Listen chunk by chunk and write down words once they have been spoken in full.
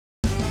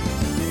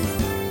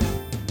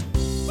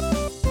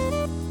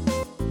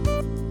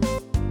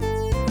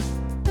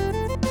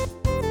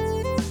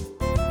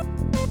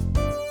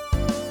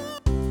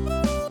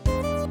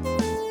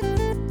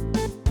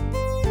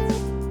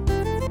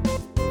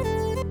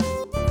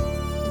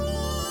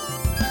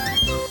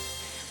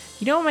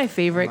You know what my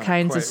favorite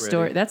kinds of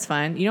stories... ready. That's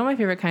fine. You know what my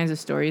favorite kinds of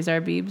stories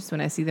are, Beebs,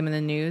 when I see them in the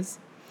news?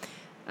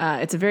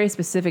 It's a very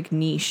specific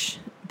niche,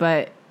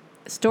 but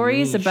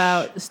stories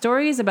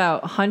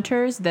about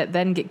hunters that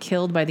then get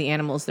killed by the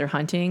animals they're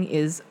hunting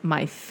is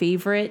my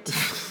favorite.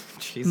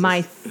 Jesus.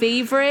 My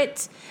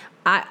favorite.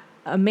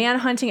 A man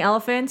hunting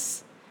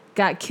elephants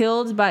got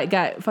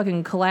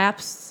fucking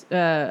collapsed.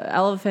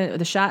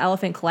 The shot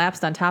elephant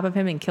collapsed on top of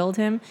him and killed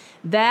him.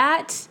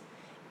 That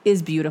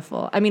is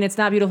beautiful. I mean, it's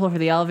not beautiful for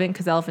the elephant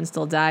because the elephant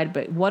still died,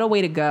 but what a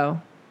way to go,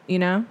 you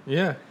know?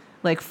 Yeah.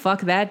 Like,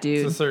 fuck that,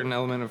 dude. It's a certain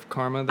element of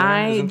karma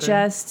there, isn't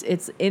there?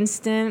 It's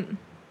instant,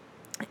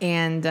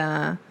 and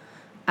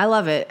I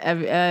love it.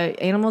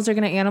 Animals are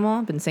going to animal.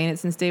 I've been saying it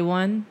since day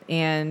one,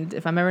 and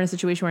if I'm ever in a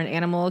situation where an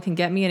animal can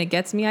get me and it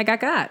gets me, I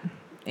got.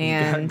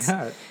 And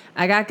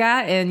I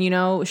got, and, you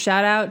know,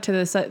 shout out to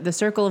the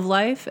Circle of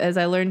Life, as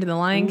I learned in The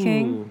Lion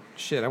King.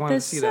 Shit, I want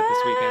to see that this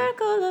weekend.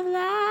 The Circle of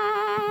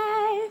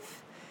Life.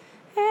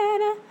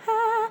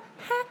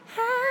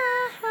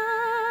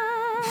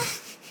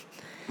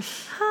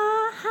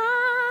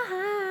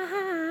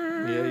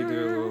 Yeah, you do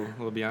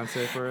a little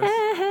Beyonce for us.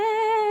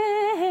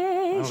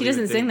 She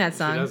doesn't sing that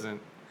song. She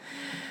doesn't.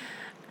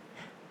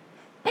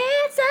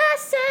 It's a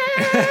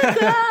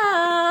circle,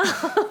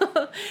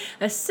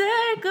 a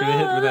circle of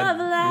life. I'm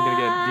gonna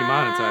get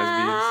demonetized,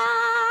 Beebs.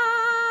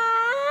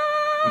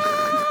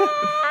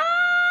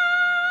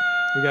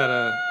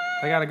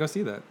 I gotta go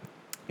see that.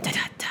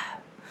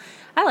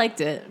 I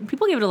liked it.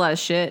 People give it a lot of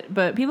shit,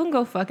 but people can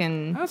go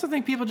fucking I also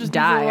think people just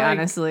die, need to,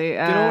 honestly.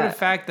 Get over the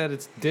fact that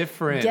it's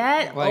different.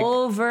 Get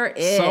over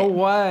it. So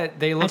what?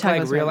 They look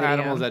like real video.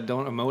 animals that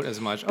don't emote as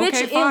much. Bitch,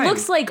 okay, fine. It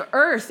looks like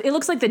Earth. It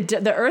looks like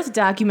the Earth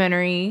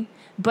documentary,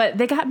 but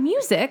they got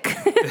music.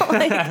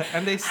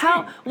 And they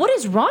sing. What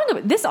is wrong with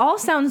it? This all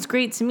sounds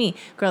great to me.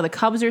 Girl, the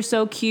cubs are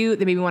so cute.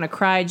 They made me want to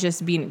cry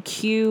just being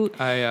cute.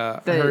 I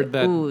heard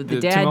that the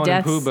dad Timon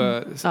deaths. and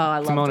Pumbaa, I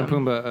loved Timon them.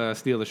 and Pumbaa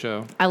steal the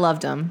show. I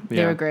loved them. They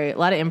Yeah. were great. A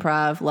lot of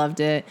improv. Loved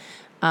it.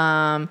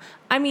 I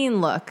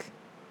mean, look,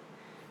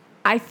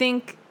 I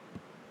think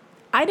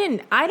I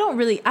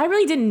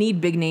really didn't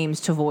need big names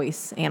to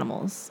voice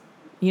animals.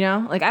 You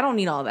know? Like, I don't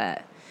need all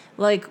that.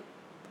 Like,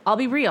 I'll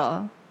be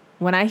real.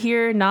 When I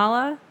hear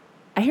Nala,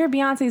 I hear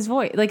Beyonce's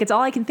voice. Like, it's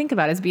all I can think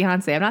about is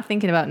Beyonce. I'm not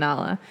thinking about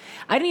Nala.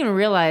 I didn't even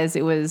realize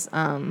it was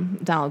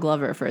Donald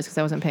Glover at first because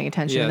I wasn't paying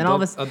attention. Yeah, And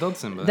then adult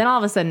Simba. Then all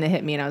of a sudden it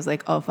hit me and I was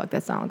like, oh, fuck,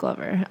 that's Donald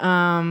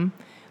Glover.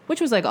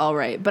 Which was like all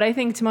right. But I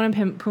think Timon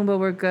and Pumbaa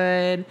were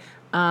good.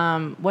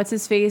 What's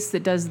his face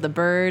that does the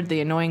bird,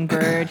 the annoying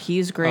bird?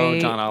 He's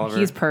great. John Oliver.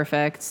 He's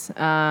perfect.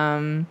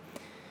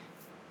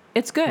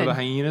 It's good. Were the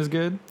hyenas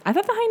good? I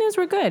thought the hyenas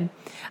were good.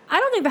 I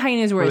don't think the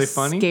hyenas were they as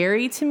funny?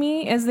 scary to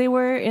me as they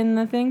were in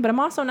the thing, but I'm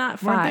also not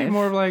 5. Weren't they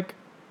more of like...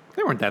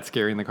 They weren't that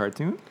scary in the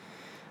cartoon.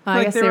 I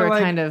like guess they they were were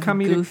like kind of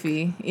comedic-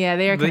 goofy. Yeah,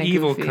 they are the kind of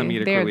evil goofy.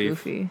 comedic They're relief.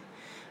 goofy.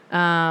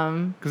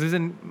 Because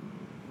isn't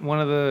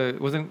one of the...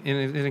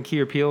 Isn't Key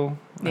or Peele?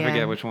 I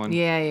forget which one.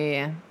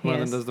 Yeah. One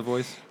of them does the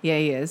voice. Yeah,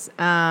 he is.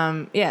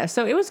 Yeah,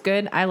 so it was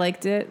good. I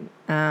liked it.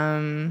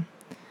 Thought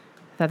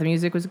the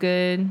music was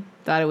good.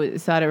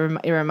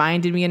 It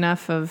reminded me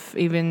enough of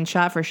even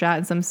shot for shot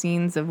in some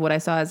scenes of what I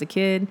saw as a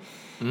kid.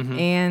 Mm-hmm.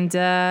 And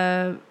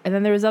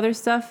then there was other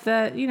stuff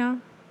that, you know,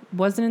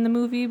 wasn't in the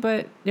movie,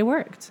 but it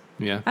worked.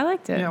 Yeah. I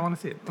liked it. Yeah, I want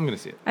to see it. I'm going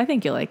to see it. I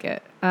think you'll like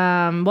it.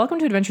 Welcome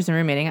to Adventures in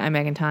Roommating. I'm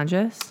Megan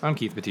Tonjes. I'm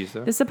Keith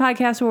Batista. This is a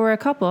podcast where we're a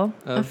couple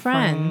of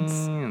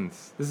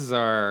friends. This is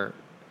our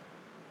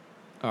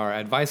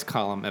advice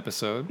column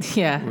episode.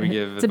 Yeah. We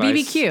give it's a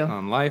advice BBQ.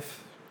 on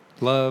life,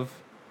 love,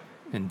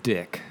 and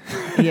dick.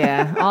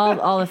 Yeah,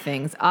 all the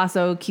things.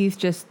 Also, Keith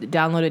just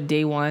downloaded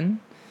Day One.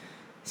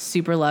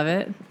 Super love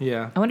it.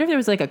 Yeah. I wonder if there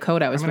was like a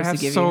code I was supposed to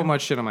give you. I have so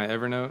much shit on my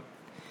Evernote.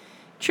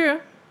 True.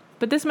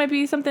 But this might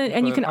be something,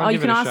 and But you can I'll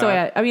give it a also shot.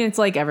 add. I mean, it's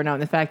like Evernote in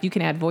the fact you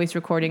can add voice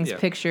recordings, Yeah.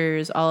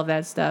 pictures, all of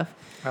that stuff.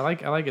 I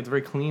like it's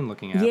very clean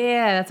looking app.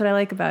 Yeah, that's what I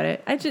like about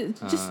it. I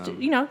just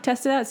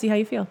test it out, see how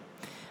you feel.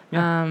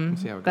 Yeah, we'll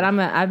see how it But goes.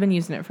 I've been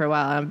using it for a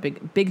while. I'm a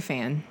big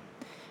fan.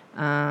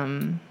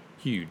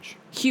 Huge.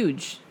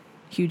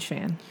 Huge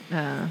fan.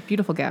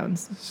 Beautiful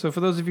gowns. So for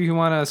those of you who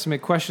want to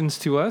submit questions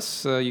to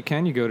us, you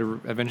go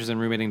to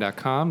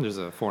adventuresinroommating.com. There's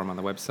a form on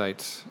the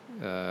website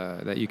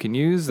that you can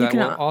use that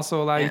will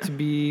also allow you to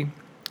be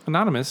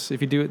anonymous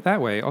if you do it that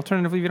way.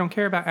 Alternatively, if you don't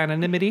care about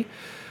anonymity,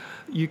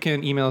 you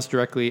can email us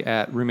directly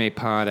at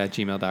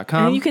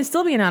roommatepod@gmail.com. And you can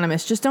still be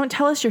anonymous. Just don't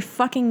tell us your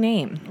fucking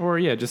name. Or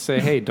just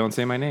say, hey, don't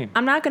say my name.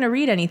 I'm not going to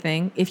read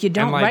anything if you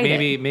don't and write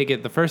maybe it. make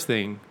it the first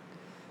thing.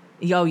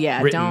 Oh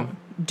yeah, written.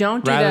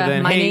 don't do Rather the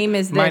than, my hey, name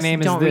is this. My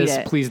name don't is this.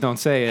 Read it. Please don't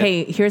say it.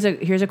 Hey, here's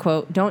a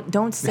quote.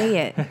 Don't say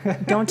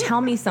it. Don't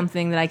tell me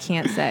something that I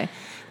can't say.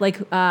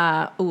 Like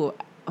I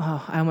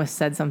almost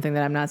said something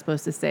that I'm not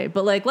supposed to say.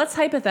 But like, let's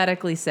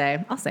hypothetically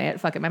say, I'll say it.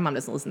 Fuck it. My mom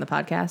doesn't listen to the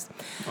podcast.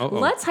 Uh-oh.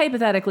 Let's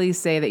hypothetically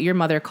say that your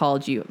mother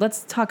called you.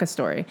 Let's talk a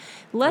story.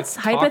 Let's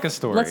talk a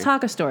story. Let's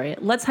talk a story.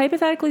 Let's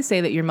hypothetically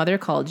say that your mother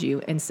called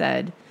you and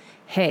said,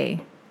 "Hey,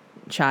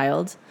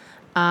 child,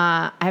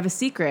 I have a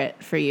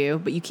secret for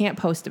you, but you can't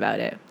post about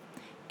it."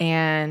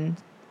 And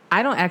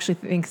I don't actually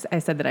think I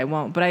said that I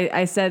won't, but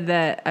I said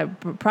that I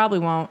probably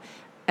won't.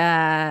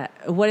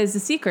 What is the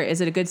secret?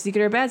 Is it a good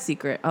secret or a bad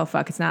secret? Oh,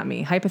 fuck, it's not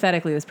me.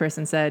 Hypothetically, this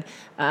person said,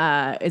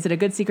 is it a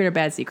good secret or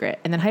bad secret?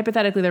 And then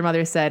hypothetically, their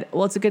mother said,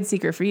 well, it's a good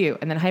secret for you.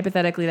 And then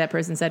hypothetically, that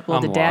person said,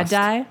 well, did dad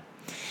die?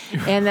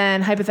 And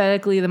then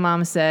hypothetically, the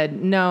mom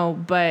said, no,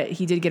 but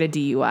he did get a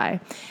DUI.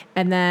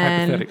 And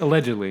then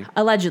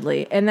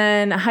allegedly. And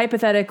then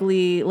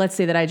hypothetically, let's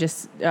say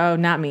that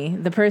not me.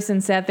 The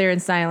person sat there in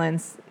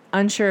silence,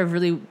 unsure of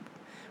really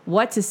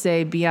what to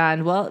say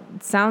beyond, well,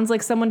 it sounds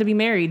like someone to be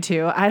married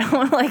to. I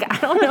don't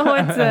know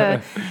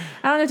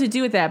what to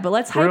do with that. But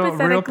let's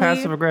hypothetically, real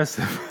passive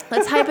aggressive.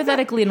 Let's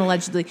hypothetically and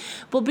allegedly.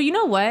 But you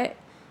know what?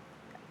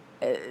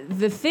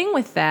 The thing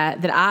with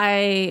that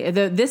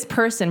this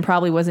person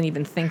probably wasn't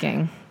even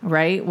thinking,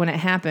 right, when it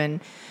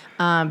happened,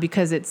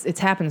 because it's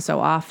happened so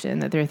often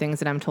that there are things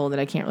that I'm told that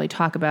I can't really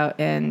talk about,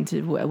 and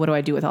what do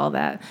I do with all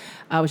that?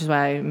 Which is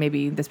why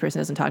maybe this person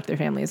doesn't talk to their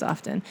family as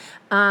often.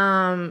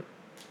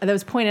 That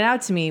was pointed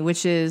out to me,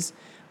 which is,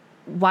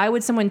 why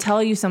would someone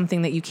tell you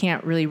something that you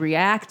can't really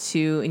react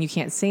to and you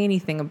can't say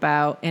anything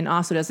about, and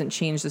also doesn't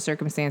change the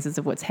circumstances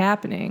of what's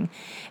happening?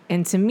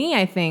 And to me,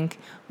 I think,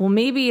 well,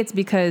 maybe it's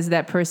because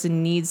that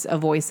person needs a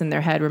voice in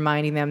their head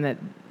reminding them that,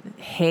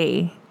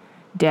 hey,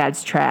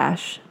 dad's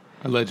trash.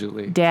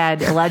 Allegedly.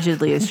 Dad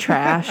allegedly is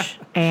trash.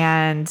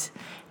 And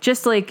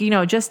just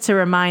just to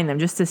remind them,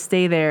 just to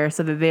stay there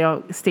so that they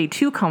don't stay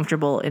too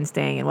comfortable in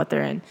staying in what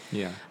they're in.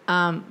 Yeah.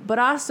 But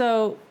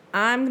also,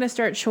 I'm going to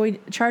start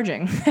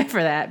charging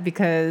for that,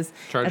 because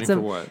for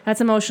what? That's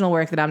emotional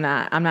work that I'm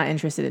not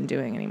interested in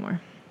doing anymore.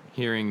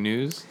 Hearing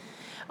news?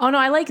 Oh no,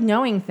 I like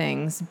knowing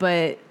things,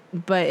 but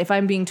if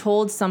I'm being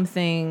told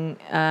something,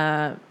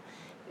 I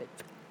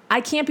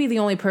can't be the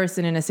only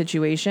person in a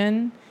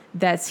situation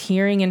that's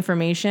hearing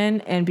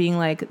information and being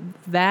like,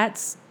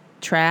 that's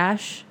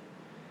trash.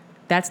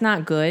 That's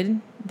not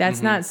good.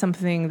 That's not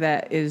something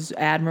that is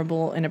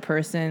admirable in a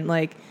person.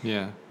 Like,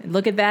 yeah.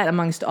 Look at that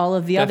amongst all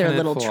of the Definite other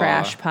little flaw.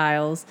 Trash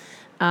piles.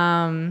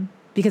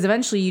 Because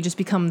eventually you just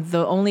become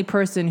the only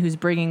person who's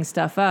bringing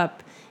stuff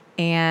up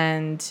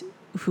and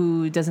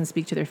who doesn't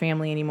speak to their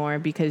family anymore,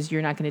 because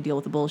you're not going to deal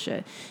with the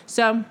bullshit.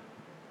 So,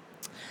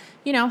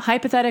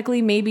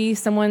 hypothetically, maybe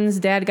someone's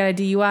dad got a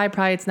DUI.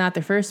 Probably it's not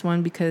their first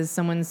one, because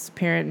someone's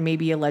parent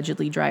maybe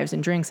allegedly drives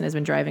and drinks and has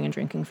been driving and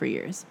drinking for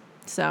years.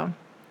 So,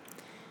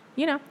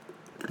 We're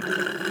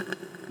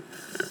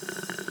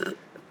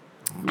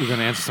going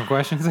to answer some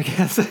questions, I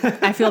guess.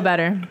 I feel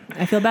better.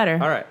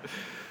 All right.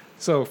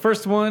 So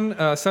first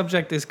one,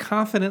 subject is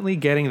confidently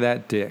getting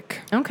that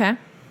dick. Okay.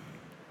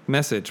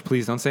 Message,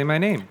 please don't say my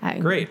name.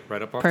 Great,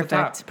 right up off the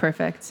top.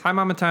 Perfect. Hi,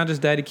 Mama Tanja's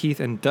Daddy Keith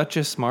and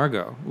Duchess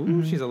Margot.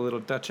 Ooh, she's a little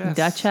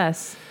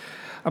duchess.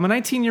 I'm a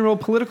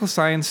 19-year-old political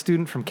science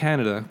student from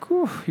Canada.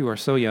 Whew, you are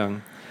so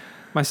young.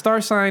 My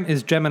star sign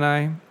is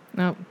Gemini.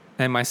 Nope.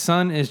 And my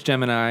sun is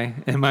Gemini,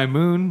 and my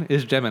moon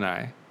is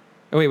Gemini.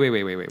 Oh, wait.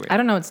 I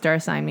don't know what star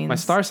sign means. My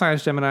star sign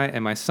is Gemini,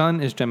 and my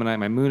sun is Gemini,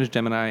 my moon is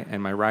Gemini,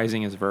 and my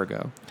rising is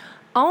Virgo.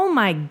 Oh,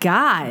 my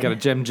God. Got a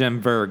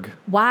Gem Virg.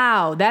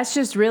 Wow. That's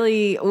just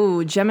really,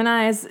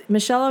 Geminis.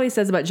 Michelle always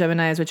says about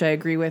Geminis, which I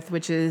agree with,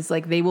 which is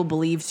like they will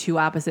believe two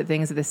opposite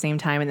things at the same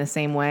time in the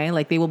same way.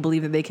 Like they will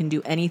believe that they can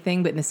do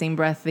anything, but in the same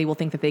breath, they will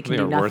think that they can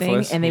do nothing.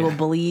 Worthless. And they will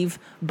believe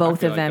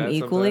both of them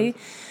equally.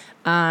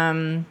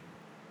 And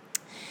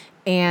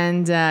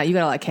you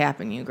got a lot of cap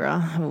in you,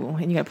 girl. Ooh,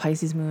 and you got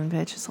Pisces moon,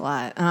 bitch. It's a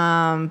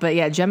lot. But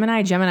yeah,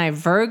 Gemini,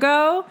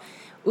 Virgo.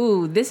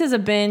 Ooh, this is a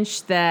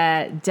bench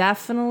that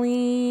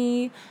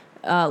definitely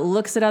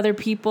looks at other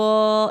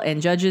people and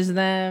judges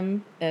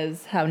them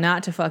as how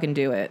not to fucking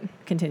do it.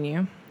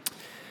 Continue.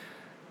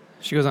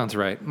 She goes on to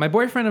write, my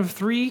boyfriend of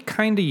 3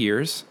 kind of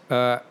years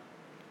have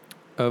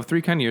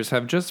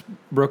just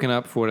broken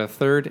up for the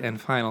third and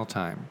final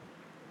time.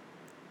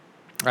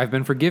 I've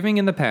been forgiving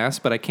in the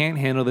past, but I can't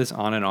handle this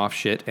on and off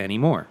shit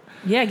anymore.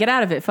 Yeah, get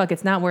out of it. Fuck,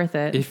 it's not worth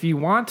it. If you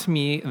want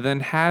me, then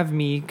have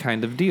me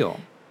kind of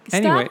deal.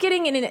 Stop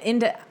getting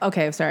into...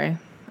 Okay, sorry.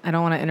 I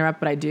don't want to interrupt,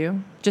 but I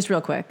do. Just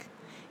real quick.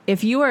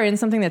 If you are in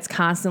something that's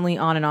constantly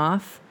on and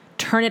off,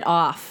 turn it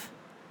off.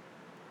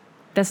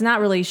 That's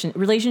not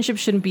relationship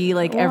shouldn't be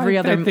like every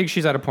other. I think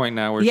she's at a point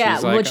now where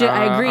she's like,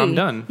 I agree. I'm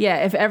done.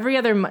 Yeah, if every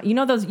other,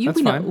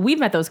 we've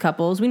met those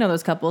couples. We know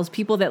those couples.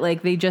 People that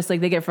like they just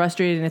like they get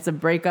frustrated and it's a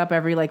breakup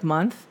every like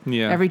month.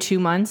 Yeah. Every 2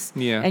 months.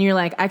 Yeah. And you're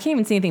like, I can't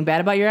even say anything bad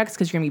about your ex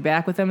because you're gonna be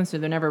back with them, so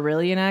they're never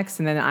really an ex.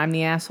 And then I'm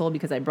the asshole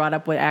because I brought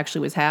up what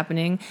actually was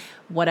happening.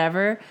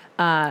 Whatever.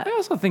 I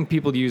also think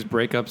people use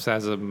breakups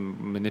as a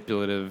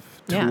manipulative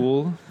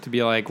tool to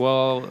be like,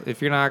 well,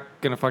 if you're not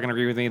gonna fucking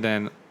agree with me,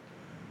 then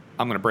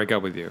I'm going to break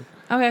up with you.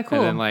 Okay, cool.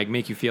 And then, like,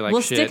 make you feel like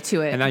we'll shit. Stick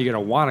to it. And now you're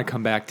going to want to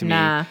come back to me.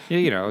 Nah.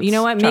 You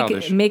know what?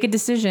 childish. Make a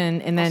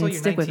decision and then also,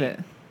 stick 19. with it.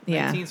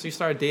 Yeah. 19, so you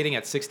started dating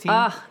at 16?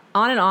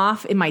 On and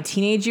off in my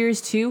teenage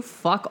years too.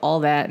 Fuck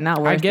all that.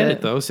 Not worth it. I get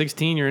it though.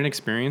 16, you're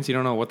inexperienced. You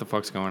don't know what the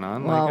fuck's going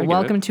on. Well,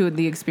 welcome to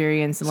the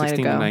experience and let it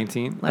go. 16 to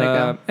 19. Let it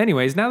go.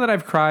 Anyways, now that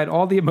I've cried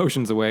all the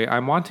emotions away,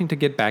 I'm wanting to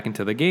get back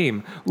into the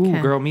game.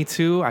 Ooh, girl, me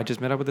too. I just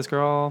met up with this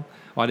girl.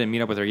 Well, I didn't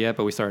meet up with her yet,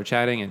 but we started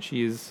chatting, and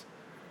she's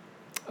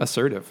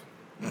assertive.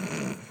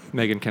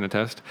 Megan can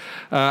attest.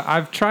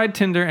 I've tried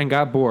Tinder and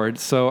got bored,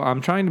 so I'm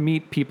trying to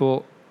meet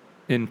people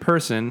in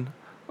person.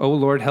 Oh,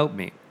 Lord, help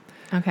me.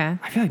 Okay.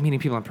 I feel like meeting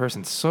people in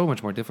person is so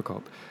much more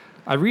difficult.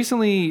 I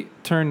recently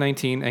turned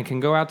 19 and can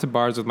go out to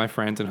bars with my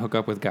friends and hook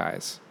up with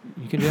guys.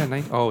 You can do that at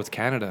 19? Oh, it's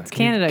Canada. It's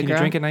Canada, Can girl. you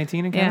drink at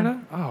 19 in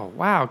Canada? Yeah. Oh,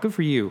 wow. Good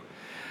for you.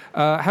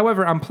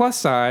 However, I'm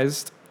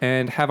plus-sized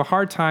and have a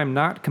hard time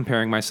not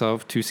comparing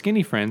myself to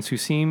skinny friends who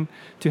seem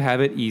to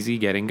have it easy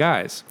getting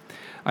guys.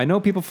 I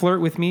know people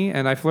flirt with me,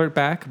 and I flirt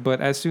back,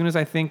 but as soon as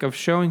I think of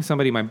showing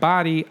somebody my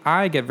body,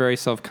 I get very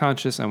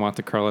self-conscious and want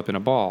to curl up in a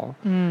ball.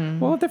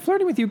 Well, if they're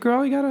flirting with you,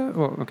 girl, you gotta...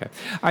 Well, okay.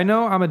 I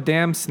know I'm a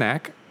damn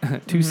snack,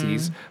 two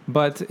C's,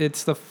 but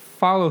it's the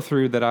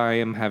follow-through that I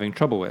am having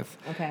trouble with.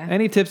 Okay.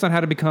 Any tips on how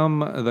to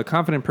become the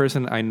confident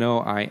person I know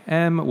I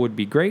am would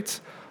be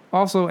great.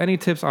 Also, any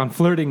tips on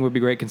flirting would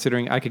be great,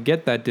 considering I could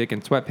get that dick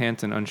in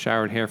sweatpants and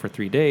unshowered hair for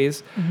 3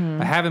 days.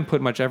 I haven't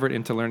put much effort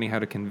into learning how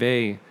to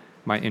convey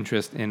my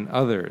interest in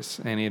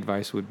others. Any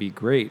advice would be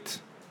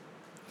great.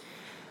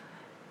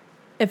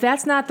 If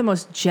that's not the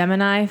most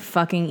Gemini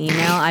fucking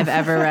email I've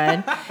ever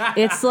read,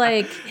 it's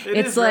like,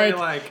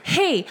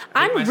 hey,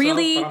 I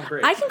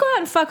can go out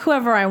and fuck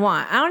whoever I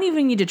want. I don't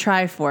even need to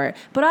try for it.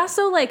 But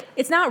also, like,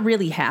 it's not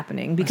really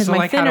happening because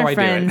my thinner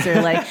friends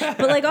are like,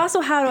 but like,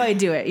 also, how do I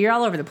do it? You're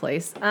all over the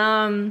place.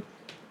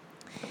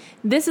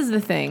 This is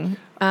the thing.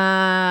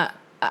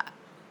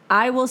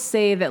 I will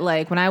say that,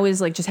 like, when I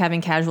was, like, just having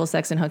casual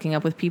sex and hooking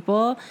up with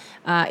people,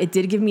 it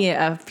did give me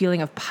a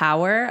feeling of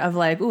power of,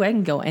 like, ooh, I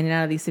can go in and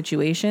out of these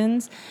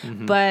situations.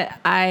 But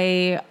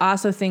I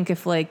also think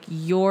if, like,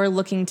 you're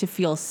looking to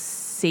feel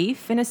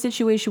safe in a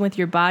situation with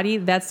your body,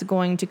 that's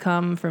going to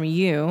come from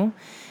you.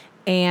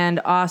 And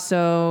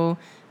also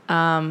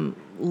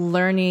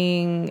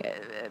learning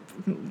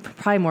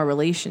probably more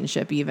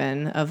relationship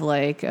even of,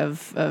 like,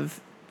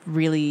 of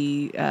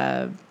really...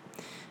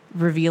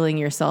 revealing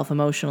yourself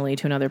emotionally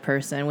to another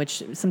person,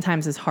 which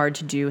sometimes is hard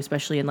to do,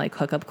 especially in like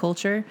hookup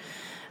culture.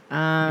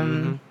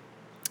 So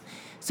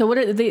what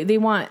are they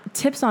want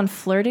tips on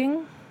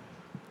flirting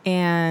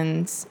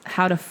and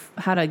how to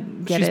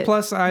get She's it.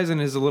 plus size and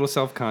is a little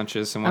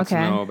self-conscious and wants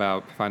to know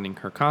about finding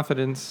her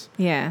confidence.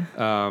 Yeah.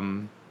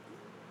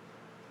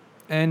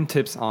 And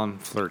tips on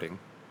flirting.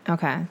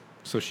 Okay.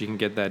 So she can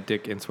get that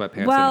dick in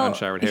sweatpants and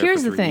unshowered hair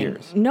here's for 3 the thing.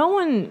 years.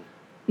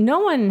 No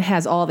one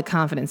has all the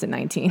confidence at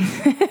 19.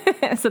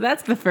 So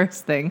that's the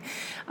first thing.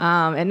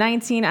 At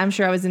 19, I'm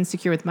sure I was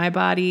insecure with my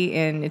body,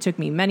 and it took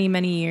me many,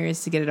 many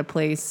years to get at a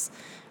place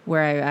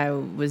where I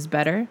was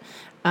better.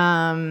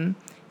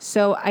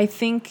 So I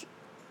think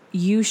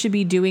you should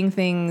be doing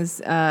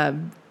things.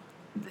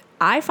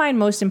 I find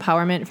most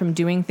empowerment from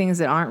doing things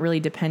that aren't really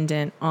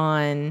dependent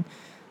on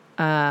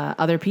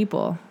other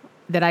people,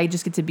 that I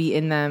just get to be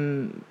in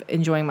them,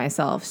 enjoying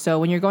myself. So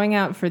when you're going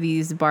out for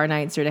these bar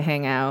nights or to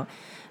hang out,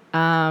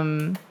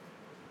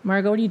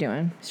 Margo, what are you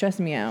doing?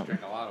 Stressing me out.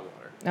 Drink a lot of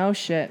water. Oh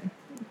shit!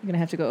 You're gonna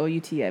have to go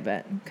OUT, I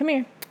bet. Come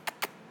here.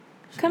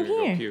 Come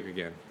here. Go puke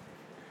again.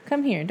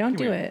 Come here. Don't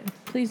do it.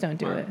 Please don't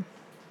do it.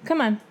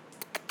 Come on.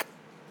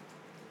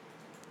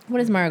 What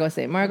does Margo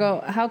say?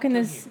 Margo, how can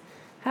this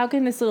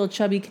little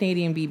chubby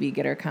Canadian BB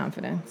get her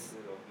confidence?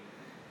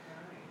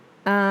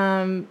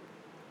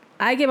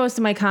 I get most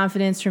of my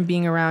confidence from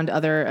being around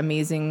other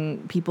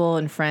amazing people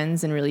and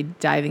friends and really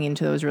diving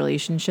into those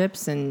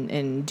relationships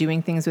and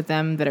doing things with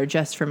them that are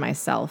just for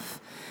myself.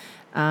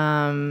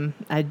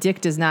 A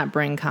dick does not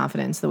bring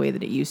confidence the way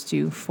that it used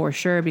to, for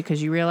sure,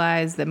 because you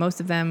realize that most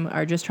of them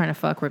are just trying to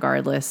fuck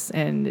regardless,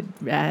 and it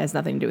has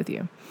nothing to do with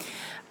you.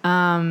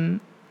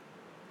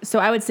 So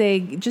I would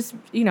say just,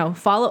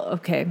 follow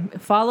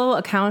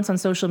accounts on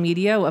social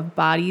media of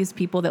bodies,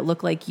 people that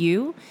look like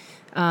you,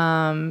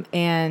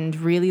 and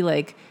really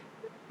like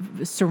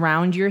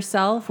surround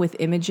yourself with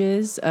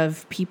images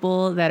of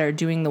people that are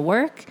doing the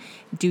work.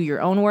 Do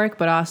your own work,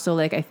 but also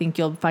like I think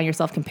you'll find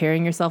yourself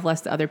comparing yourself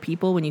less to other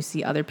people when you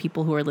see other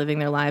people who are living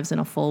their lives in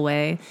a full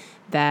way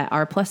that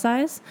are plus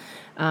size.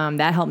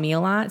 That helped me a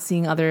lot,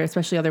 seeing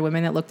especially other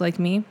women that looked like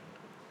me,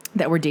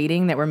 that were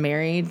dating, that were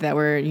married, that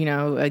were,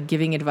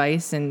 giving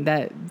advice, and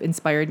that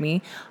inspired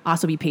me.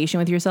 Also be patient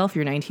with yourself.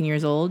 You're 19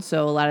 years old.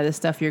 So a lot of this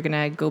stuff you're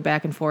going to go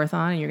back and forth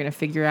on, and you're going to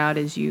figure out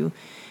as you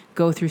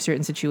go through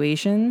certain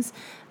situations.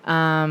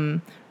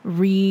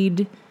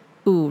 Read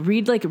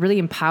like really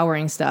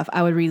empowering stuff.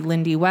 I would read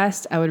Lindy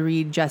West. I would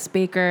read Jess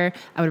Baker.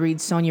 I would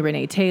read Sonia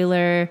Renee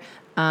Taylor.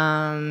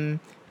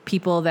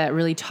 People that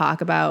really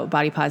talk about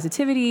body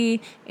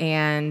positivity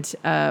and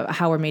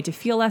how we're made to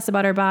feel less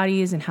about our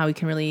bodies and how we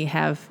can really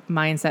have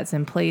mindsets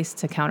in place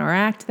to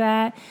counteract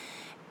that.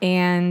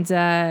 And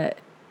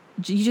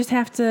you just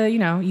have to,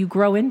 you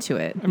grow into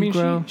it. I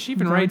mean, she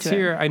even writes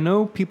here, I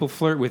know people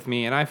flirt with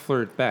me and I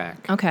flirt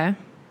back. Okay.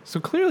 So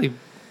clearly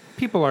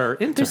people are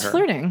into There's her.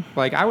 flirting.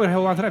 Like, I would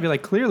hold on to that. I'd be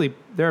like, clearly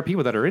there are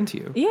people that are into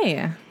you.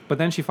 Yeah. But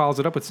then she follows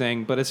it up with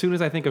saying, but as soon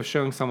as I think of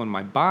showing someone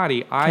my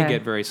body, I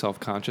get very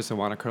self-conscious and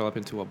want to curl up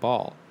into a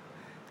ball.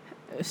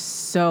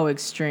 So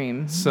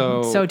extreme.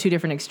 So two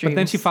different extremes. But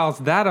then she follows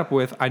that up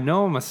with, I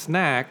know I'm a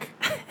snack,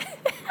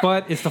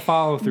 but it's the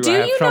follow-through I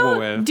have trouble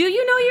with. Do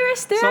you know you're a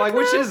snack? So, like,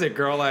 which though? is it,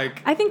 girl?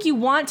 Like, I think you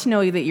want to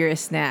know that you're a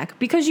snack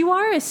because you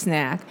are a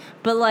snack.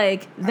 But,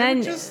 like,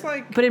 then...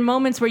 But in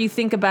moments where you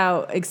think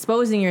about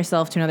exposing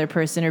yourself to another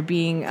person or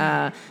being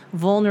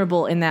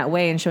vulnerable in that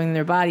way and showing them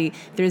their body,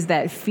 there's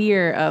that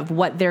fear of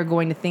what they're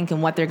going to think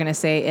and what they're going to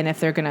say and if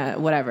they're going to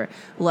whatever.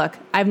 Look,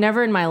 I've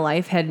never in my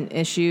life had an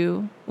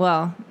issue...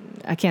 Well...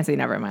 I can't say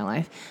never in my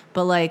life,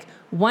 but like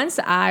once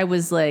I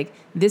was like,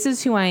 this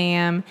is who I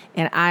am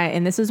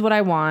and this is what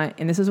I want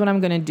and this is what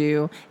I'm going to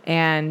do.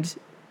 And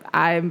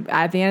I'm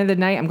at the end of the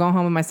night, I'm going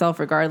home with myself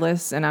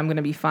regardless and I'm going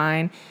to be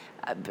fine.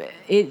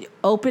 It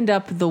opened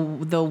up the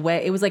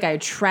way. It was like I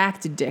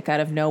attracted dick out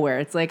of nowhere.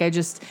 It's like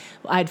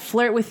I'd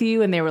flirt with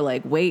you and they were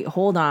like, wait,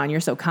 hold on. You're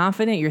so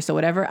confident. You're so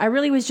whatever. I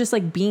really was just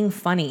like being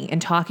funny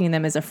and talking to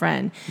them as a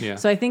friend. Yeah.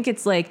 So I think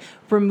it's like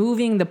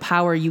removing the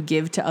power you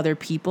give to other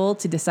people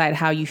to decide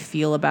how you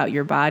feel about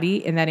your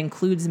body. And that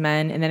includes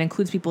men and that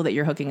includes people that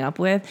you're hooking up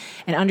with,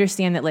 and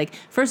understand that, like,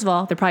 first of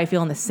all, they're probably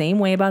feeling the same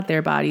way about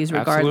their bodies,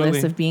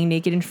 regardless of being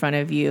naked in front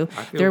of you.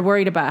 They're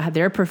worried about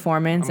their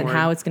performance and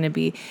how it's going to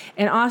be.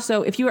 And also,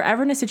 if you were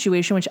ever in a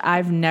situation, which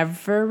I've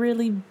never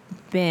really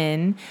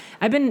been,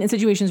 I've been in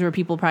situations where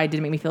people probably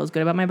didn't make me feel as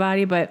good about my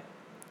body, but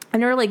I've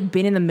never like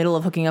been in the middle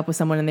of hooking up with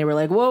someone and they were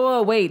like,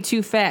 whoa, wait,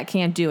 too fat,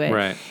 can't do it.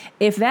 Right.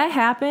 If that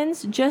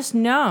happens, just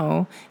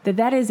know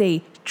that is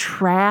a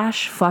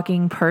trash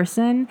fucking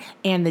person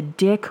and the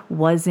dick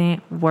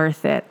wasn't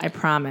worth it. I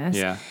promise.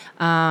 Yeah.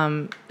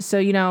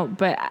 So,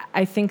 but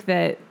I think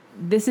that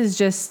this is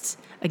just,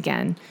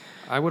 again,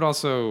 I would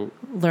also...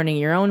 learning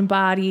your own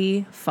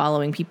body,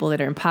 following people that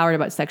are empowered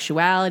about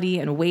sexuality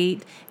and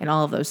weight and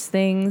all of those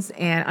things,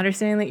 and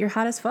understanding that you're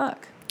hot as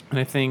fuck. And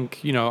I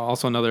think,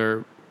 also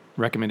another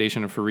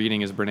recommendation for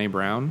reading is Brene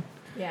Brown.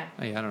 Yeah.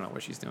 I don't know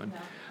what she's doing.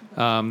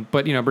 No.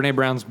 But, Brene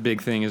Brown's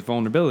big thing is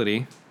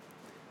vulnerability.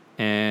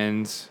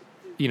 And,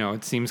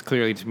 it seems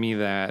clearly to me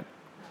that,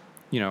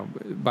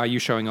 by you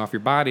showing off your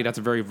body, that's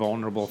a very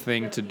vulnerable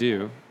thing to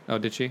do. Oh,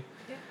 did she?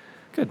 Yeah.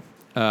 Good.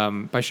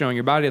 By showing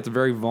your body, that's a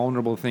very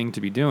vulnerable thing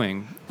to be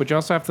doing. But you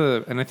also have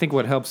to, and I think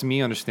what helps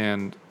me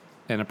understand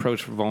and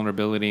approach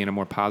vulnerability in a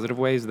more positive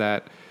way is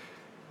that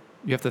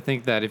you have to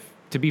think that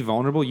to be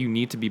vulnerable, you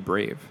need to be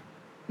brave.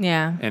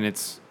 Yeah. And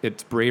it's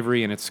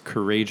bravery and it's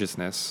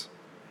courageousness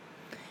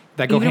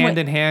that go hand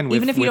in hand with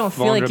even if you don't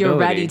feel like you're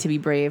ready to be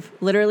brave.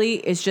 Literally,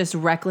 it's just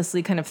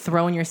recklessly kind of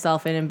throwing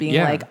yourself in and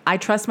being like, I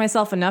trust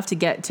myself enough to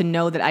get to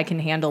know that I can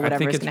handle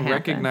whatever's going to happen. I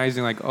think it's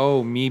recognizing like,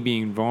 oh, me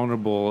being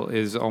vulnerable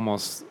is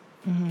almost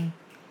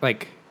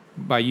like,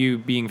 by you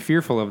being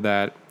fearful of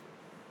that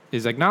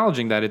is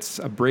acknowledging that it's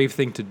a brave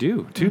thing to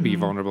do, to be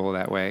vulnerable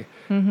that way.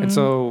 And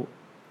so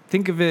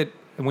think of it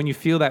when you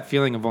feel that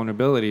feeling of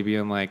vulnerability,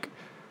 being like,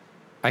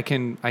 I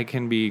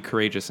can be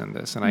courageous in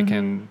this, and I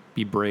can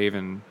be brave,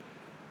 and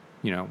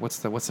what's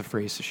the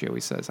phrase that she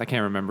always says? I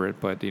can't remember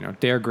it, but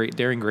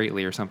daring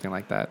greatly or something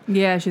like that.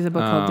 Yeah, she's a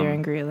book called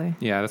Daring Greatly.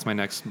 Yeah, that's my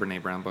next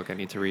Brene Brown book I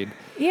need to read.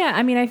 Yeah,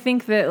 I mean, I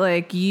think that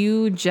like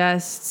you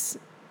just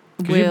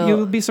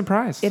you'll be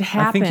surprised. It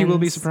happens. I think you will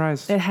be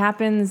surprised. It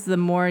happens the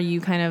more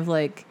you kind of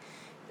like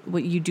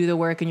what you do the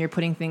work and you're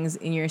putting things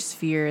in your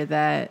sphere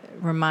that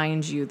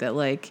remind you that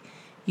like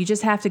you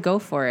just have to go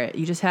for it.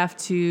 You just have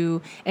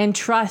to and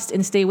trust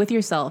and stay with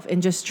yourself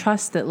and just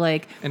trust that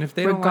like. And if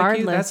they don't like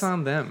you, that's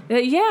on them.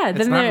 Yeah,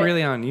 it's not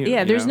really on you.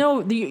 Yeah, there's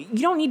you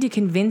don't need to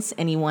convince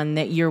anyone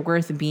that you're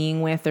worth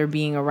being with or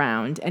being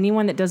around.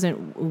 Anyone that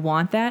doesn't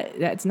want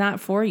that's not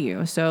for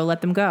you. So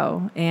let them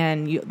go,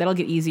 and that'll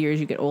get easier as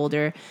you get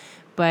older.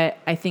 But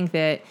I think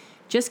that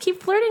just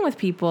keep flirting with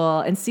people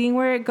and seeing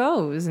where it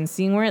goes and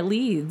seeing where it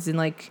leads, and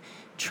like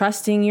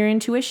trusting your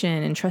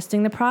intuition and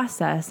trusting the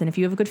process. And if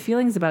you have good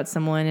feelings about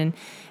someone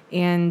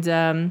and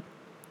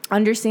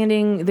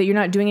understanding that you're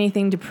not doing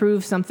anything to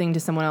prove something to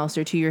someone else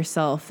or to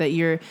yourself, that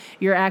you're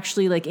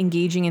actually like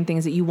engaging in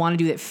things that you want to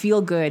do that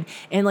feel good,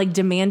 and like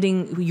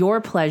demanding your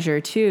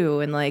pleasure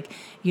too. And like,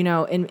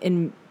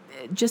 and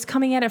just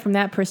coming at it from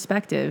that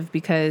perspective,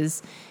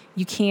 because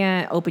you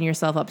can't open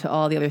yourself up to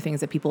all the other things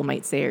that people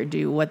might say or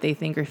do, what they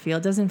think or feel.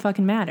 It doesn't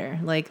fucking matter.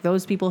 Like,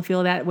 those people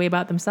feel that way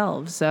about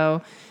themselves.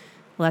 So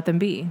let them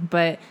be.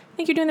 But I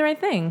think you're doing the right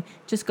thing.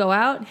 Just go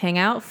out, hang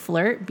out,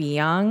 flirt, be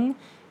young.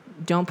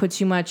 Don't put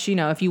too much,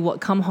 if you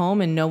come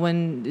home and no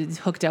one is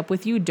hooked up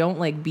with you, don't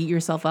like beat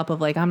yourself up of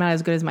like, I'm not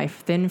as good as my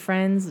thin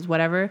friends,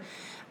 whatever.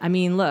 I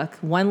mean, look,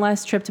 one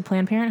less trip to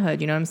Planned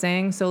Parenthood, you know what I'm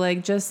saying? So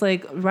like, just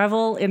like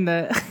revel in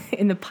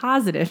the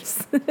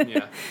positives.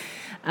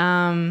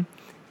 Yeah.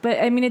 But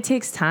I mean, it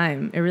takes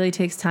time. It really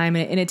takes time,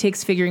 and it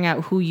takes figuring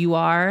out who you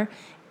are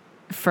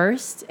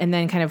first, and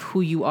then kind of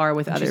who you are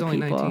with other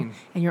only people. 19.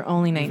 And you're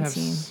only You have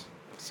 19.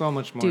 so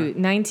much more. Dude,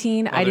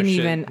 19. I other didn't shit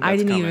even.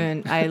 that's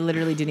coming. I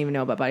literally didn't even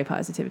know about body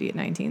positivity at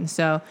 19.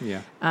 So,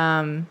 Yeah.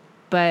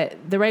 but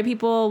the right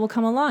people will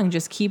come along.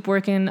 Just keep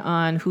working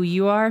on who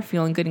you are,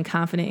 feeling good and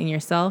confident in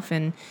yourself.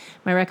 And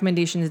my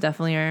recommendations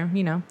definitely are,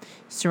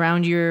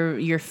 surround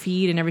your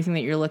feed and everything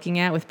that you're looking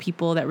at with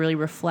people that really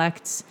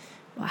reflect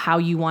how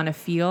you want to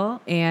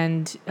feel,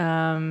 and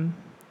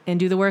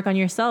do the work on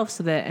yourself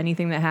so that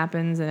anything that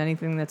happens and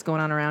anything that's going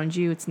on around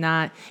you,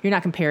 you're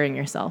not comparing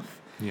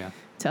yourself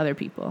to other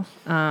people.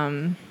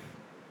 Don't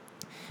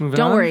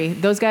worry,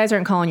 those guys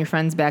aren't calling your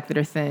friends back that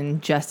are thin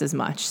just as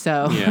much.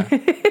 So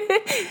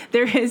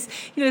there is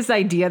this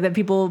idea that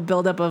people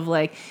build up of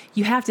like,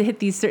 you have to hit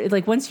these certain,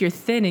 like once you're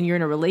thin and you're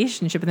in a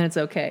relationship and then it's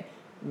okay.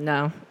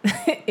 No,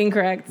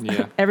 incorrect.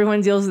 Yeah.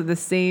 Everyone deals with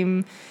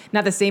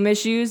not the same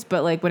issues,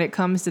 but like when it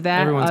comes to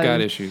that, everyone's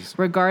got issues.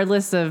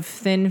 Regardless of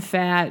thin,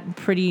 fat,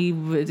 pretty,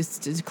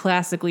 just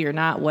classically or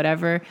not,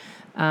 whatever.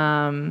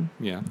 You're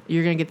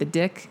gonna get the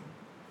dick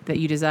that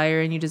you desire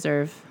and you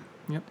deserve.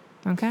 Yep.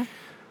 Okay.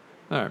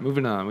 All right,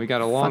 moving on. We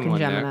got a long one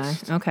Gemini.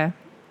 next. Okay.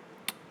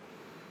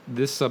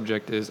 This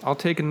subject is, I'll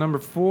take a number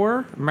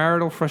 4,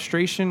 marital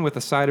frustration with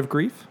a side of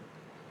grief.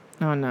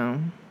 Oh, no.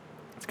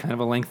 It's kind of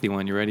a lengthy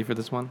one. You ready for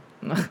this one?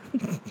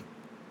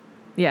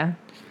 Yeah.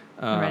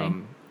 I'm ready.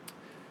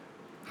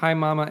 Hi,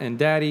 Mama and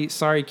Daddy.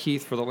 Sorry,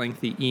 Keith, for the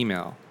lengthy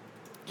email.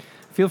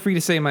 Feel free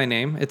to say my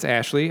name. It's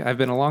Ashley. I've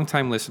been a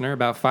long-time listener,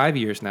 about 5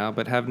 years now,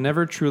 but have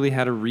never truly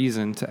had a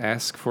reason to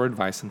ask for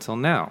advice until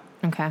now.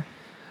 Okay.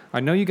 I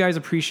know you guys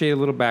appreciate a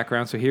little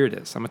background, so here it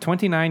is. I'm a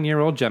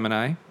 29-year-old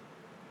Gemini.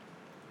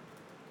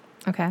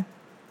 Okay.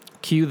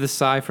 Cue the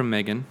sigh from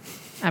Megan.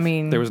 I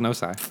mean... There was no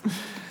sigh.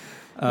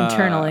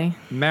 Internally.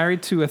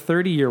 Married to a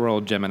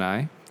 30-year-old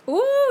Gemini.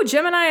 Ooh,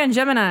 Gemini and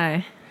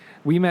Gemini.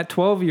 We met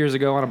 12 years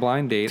ago on a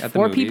blind date at the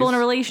movies. 4 people in a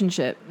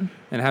relationship.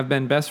 And have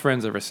been best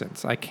friends ever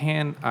since.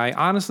 I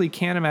honestly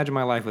can't imagine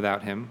my life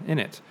without him in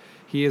it.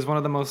 He is one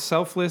of the most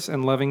selfless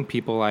and loving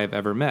people I have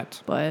ever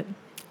met. But...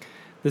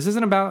 This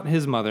isn't about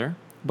his mother,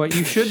 but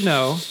you should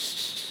know...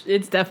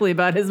 It's definitely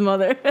about his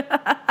mother.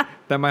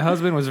 that my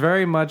husband was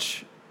very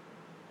much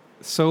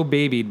so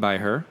babied by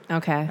her.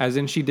 Okay. As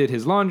in she did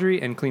his laundry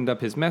and cleaned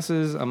up his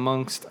messes,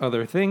 amongst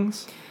other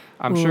things.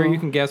 I'm sure you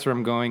can guess where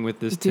I'm going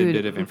with this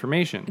tidbit of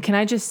information. Can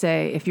I just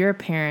say, if you're a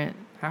parent,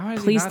 how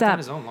has he not done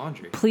his own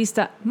laundry? Please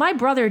stop. My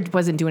brother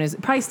wasn't doing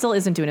probably still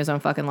isn't doing his own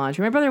fucking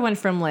laundry. My brother went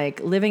from like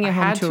living at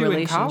home to a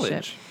relationship. In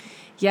college.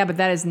 Yeah, but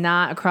that is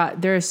not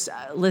across.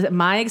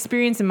 My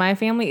experience in my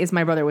family is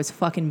my brother was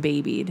fucking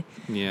babied.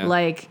 Yeah.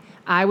 Like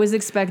I was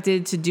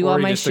expected to do all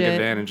my shit. He took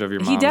advantage of your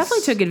mom's. He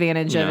definitely took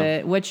advantage of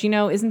it, which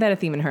isn't that a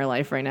theme in her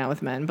life right now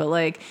with men? But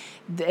like,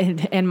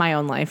 in my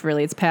own life,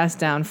 really, it's passed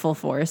down full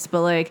force.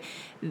 But like,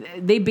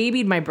 they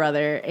babied my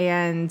brother,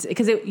 and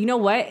because you know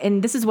what?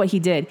 And this is what he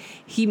did.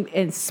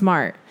 It's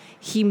smart.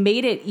 He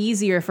made it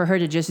easier for her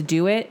to just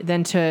do it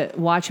than to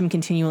watch him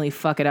continually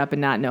fuck it up and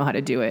not know how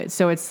to do it.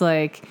 So it's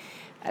like,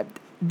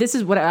 this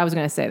is what I was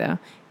going to say though.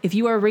 If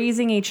you are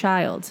raising a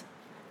child,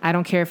 I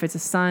don't care if it's a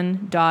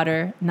son,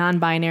 daughter,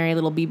 non-binary,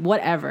 little b,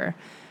 whatever,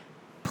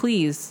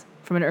 please,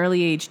 from an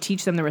early age,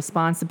 teach them the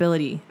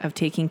responsibility of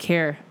taking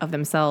care of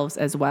themselves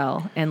as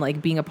well. And like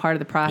being a part of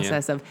the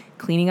process of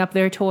cleaning up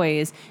their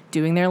toys,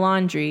 doing their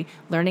laundry,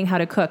 learning how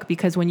to cook.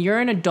 Because when you're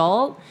an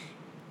adult,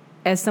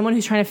 as someone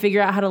who's trying to figure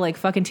out how to like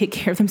fucking take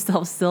care of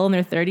themselves still in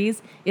their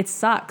 30s, it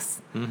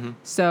sucks. Mm-hmm.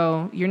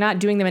 So you're not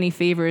doing them any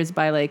favors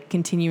by like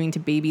continuing to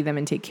baby them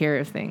and take care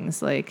of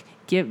things. Like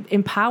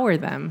empower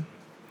them.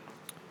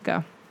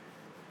 Go.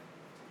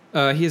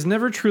 He has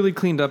never truly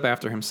cleaned up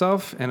after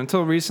himself, and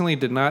until recently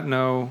did not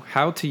know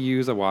how to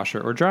use a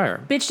washer or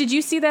dryer. Bitch, did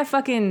you see that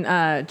fucking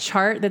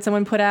chart that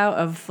someone put out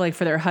of like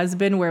for their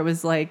husband, where it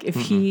was like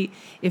if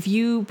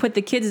you put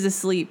the kids to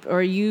sleep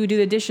or you do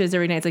the dishes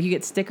every night, it's like you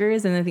get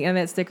stickers, and at the end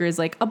of that sticker is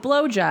like a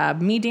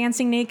blowjob, me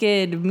dancing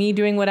naked, me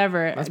doing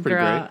whatever. That's pretty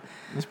great.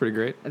 That's pretty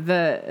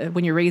great.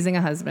 When you're raising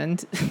a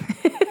husband.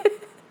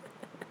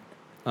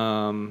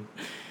 I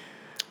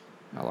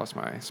lost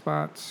my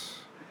spots.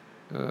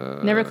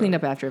 Never cleaned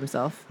up after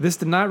himself. This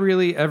did not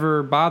really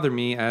ever bother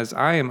me, as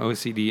I am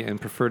OCD and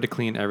prefer to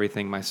clean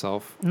everything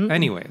myself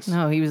anyways.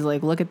 No, he was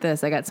like, look at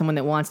this. I got someone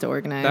that wants to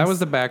organize. That was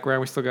the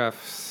background. We still got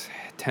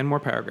 10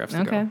 more paragraphs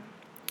to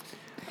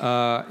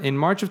go. In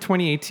March of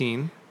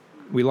 2018,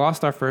 we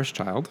lost our first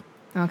child.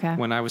 Okay.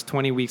 When I was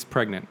 20 weeks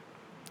pregnant.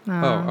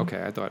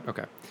 Okay. I thought,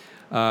 okay.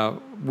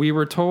 We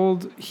were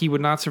told he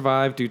would not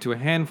survive due to a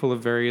handful of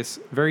various,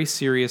 very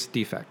serious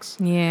defects.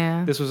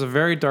 Yeah. This was a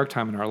very dark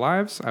time in our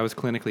lives. I was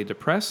clinically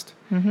depressed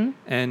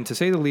and, to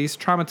say the least,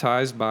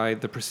 traumatized by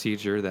the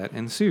procedure that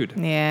ensued.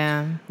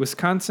 Yeah.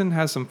 Wisconsin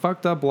has some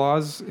fucked up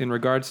laws in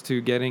regards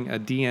to getting a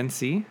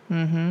DNC.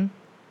 Mm-hmm.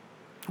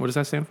 What does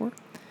that stand for?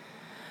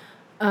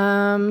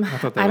 I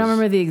thought that I don't was-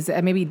 remember the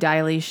exact, maybe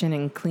dilation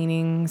and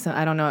cleaning. So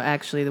I don't know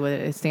actually what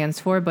it stands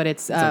for, but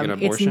it's like an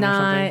abortion or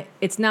something?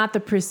 it's not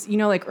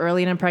like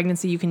early in a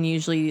pregnancy, you can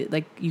usually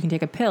you can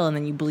take a pill and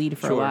then you bleed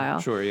for a while.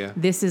 Sure, yeah.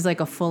 This is like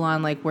a full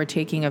on, like we're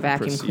taking a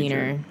vacuum Procedure.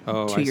 cleaner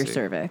Oh, to I your see.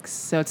 cervix.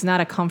 So it's not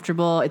a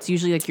comfortable, it's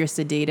usually like you're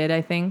sedated,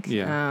 I think.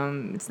 Yeah.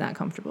 It's not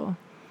comfortable.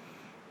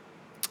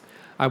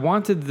 I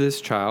wanted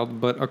this child,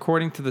 but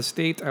according to the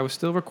state, I was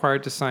still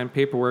required to sign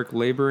paperwork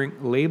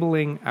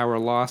labeling our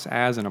loss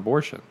as an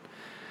abortion.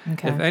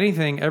 Okay. If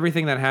anything,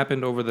 everything that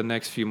happened over the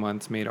next few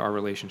months made our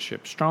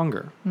relationship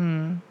stronger.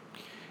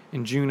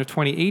 In June of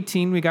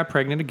 2018, we got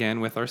pregnant again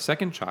with our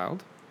second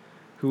child,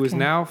 who is Okay.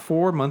 now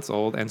 4 months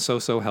old and so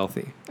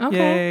healthy. Okay,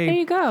 Yay. there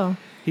you go.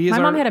 He is My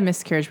our, mom had a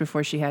miscarriage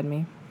before she had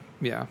me.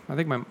 Yeah, I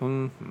think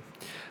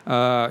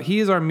he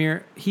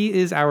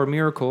is our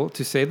miracle,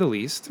 to say the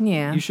least.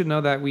 Yeah. You should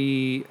know that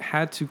we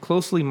had to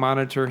closely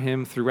monitor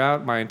him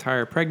throughout my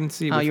entire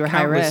pregnancy with you were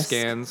high countless risk.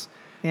 scans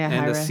Yeah, and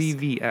high a risk.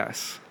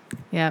 CVS.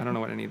 Yeah. I don't know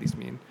what any of these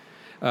mean.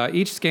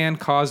 Each scan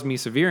caused me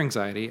severe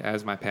anxiety,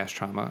 as my past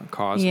trauma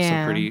caused some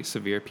Yeah. pretty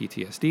severe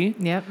PTSD.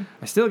 Yep.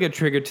 I still get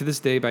triggered to this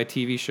day by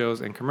TV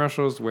shows and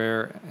commercials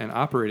where an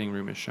operating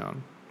room is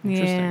shown.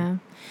 Interesting.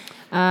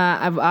 Yeah.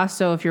 I've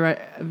also, if you're,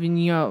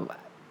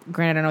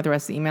 granted, I don't know what the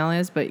rest of the email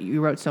is, but you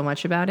wrote so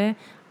much about it.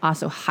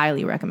 Also,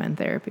 highly recommend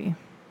therapy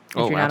if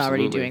you're not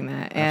already absolutely. doing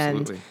that.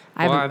 Absolutely. And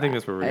I have I think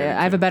that's what we're getting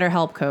I have a to.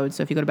 BetterHelp code,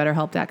 so if you go to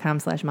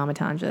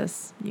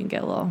betterhelp.com/mamatanjas, you can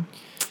get a little.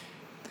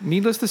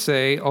 Needless to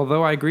say,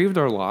 although I grieved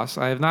our loss,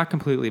 I have not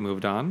completely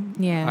moved on.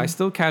 Yeah. I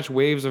still catch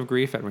waves of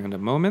grief at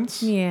random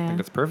moments. Yeah. I think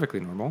that's perfectly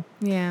normal.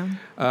 Yeah.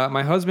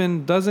 My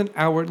husband doesn't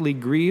outwardly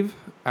grieve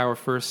our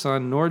first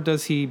son, nor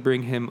does he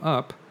bring him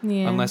up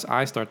Yeah. unless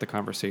I start the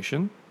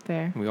conversation.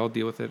 Fair. We all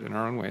deal with it in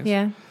our own ways.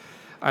 Yeah.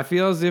 I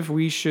feel as if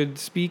we should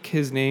speak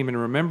his name and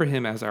remember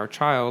him as our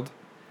child,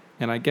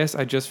 and I guess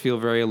I just feel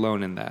very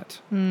alone in that.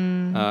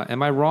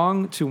 Am I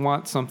wrong to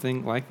want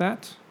something like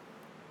that?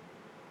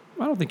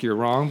 I don't think you're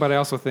wrong, but I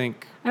also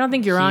think I don't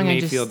think you're wrong. he I may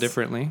just feel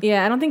differently.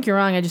 Yeah, I don't think you're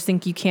wrong. I just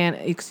think you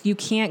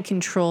can't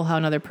control how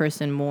another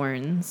person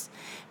mourns,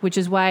 which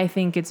is why I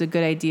think it's a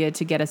good idea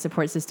to get a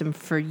support system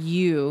for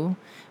you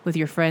with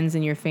your friends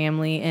and your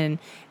family,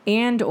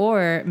 and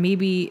or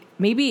maybe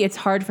it's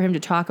hard for him to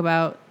talk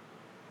about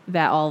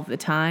that all the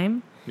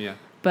time. Yeah.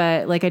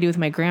 But like I do with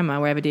my grandma,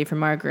 where I have a day for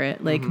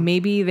Margaret, like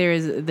maybe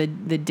there's the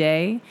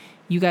day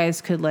you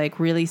guys could like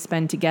really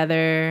spend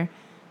together.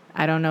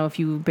 I don't know if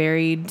you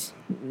buried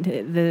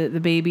the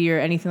baby or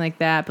anything like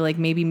that, but like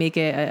maybe make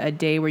it a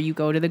day where you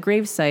go to the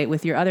gravesite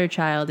with your other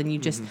child and you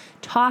just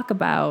talk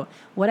about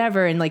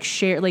whatever and like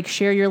share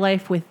your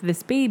life with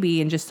this baby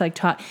and just like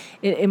talk.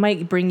 It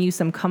might bring you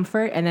some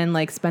comfort, and then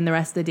like spend the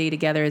rest of the day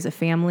together as a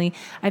family.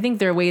 I think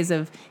there are ways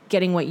of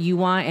getting what you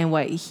want and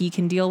what he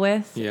can deal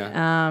with.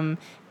 Yeah.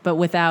 But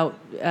without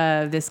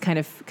this kind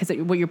of, because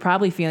what you're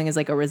probably feeling is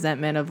like a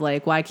resentment of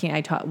like, why can't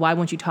I talk? Why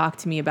won't you talk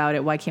to me about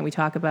it? Why can't we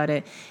talk about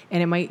it?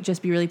 And it might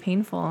just be really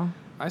painful.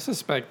 I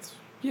suspect,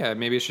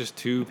 maybe it's just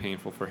too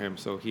painful for him,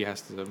 so he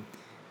has to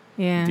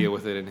Yeah. deal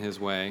with it in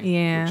his way.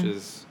 Yeah. Which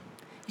is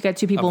You got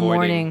two people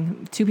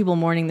avoiding-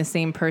 mourning the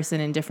same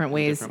person in different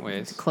ways.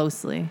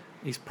 Closely.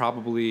 he's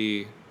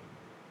probably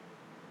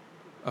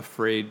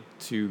afraid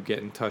to get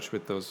in touch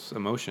with those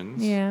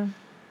emotions. Yeah.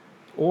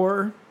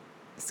 Or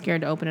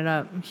Scared to open it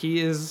up. he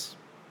is.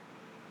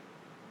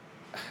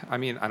 I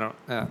mean, I don't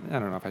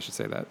know if I should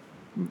say that,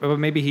 but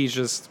maybe he's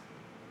just.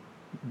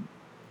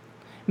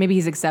 Maybe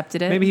he's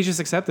accepted it. Maybe he's just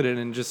accepted it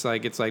and just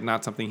like it's like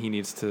not something he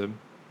needs to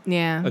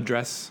Yeah.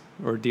 address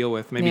or deal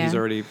with. Maybe he's Yeah.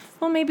 already.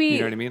 Well, maybe. You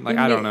know what I mean? Like,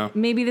 I don't know.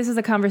 Maybe this is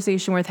a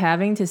conversation worth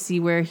having to see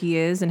where he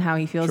is and how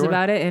he feels Sure,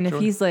 about it. And if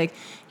sure. he's like,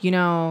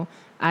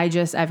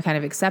 I've kind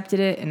of accepted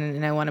it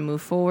and I want to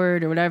move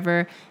forward or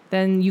whatever,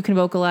 then you can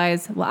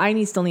vocalize, well,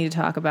 still need to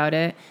talk about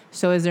it.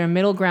 So is there a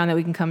middle ground that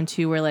we can come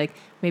to where like,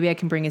 maybe I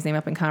can bring his name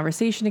up in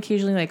conversation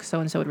occasionally, like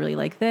so-and-so would really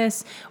like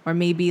this, or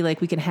maybe like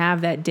we can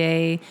have that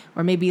day,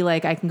 or maybe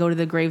like I can go to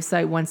the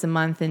gravesite once a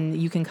month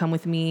and you can come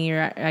with me,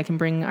 or I can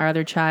bring our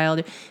other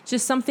child.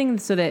 Just something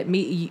so that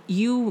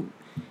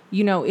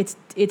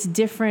it's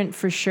different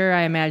for sure,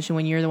 I imagine,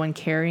 when you're the one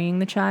carrying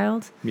the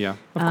child. Yeah,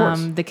 of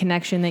course. The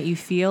connection that you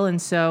feel.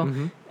 And so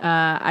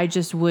I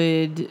just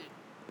would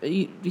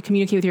you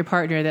communicate with your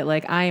partner that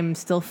like I am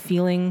still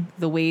feeling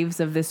the waves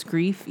of this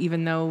grief,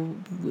 even though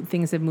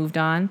things have moved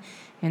on.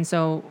 And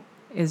so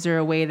is there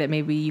a way that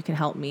maybe you can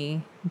help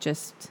me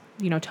just,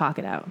 talk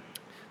it out?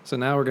 So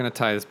now we're going to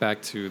tie this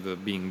back to the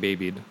being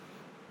babied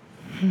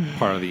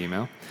part of the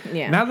email.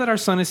 Yeah. Now that our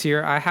son is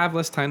here, I have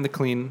less time to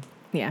clean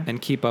Yeah.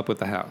 and keep up with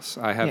the house.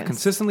 I have Yes.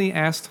 consistently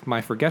asked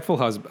my forgetful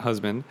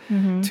husband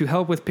to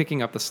help with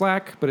picking up the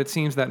slack, but it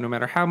seems that no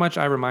matter how much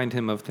I remind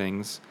him of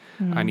things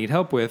I need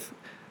help with,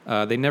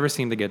 they never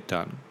seem to get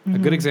done. A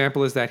good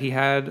example is that he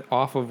had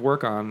off of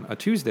work on a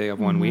Tuesday of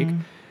one week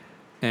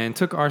and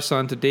took our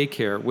son to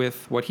daycare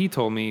with what he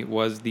told me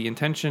was the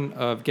intention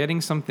of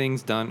getting some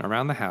things done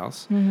around the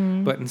house,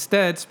 but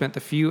instead spent a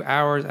few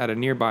hours at a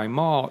nearby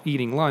mall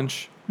eating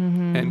lunch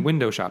and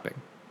window shopping.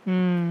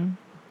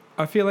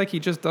 I feel like he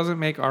just doesn't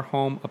make our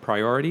home a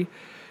priority.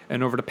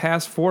 And over the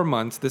past 4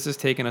 months, this has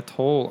taken a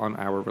toll on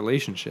our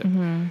relationship.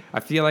 I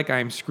feel like I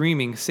am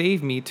screaming,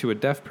 "Save me," to a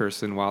deaf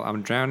person while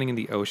I'm drowning in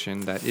the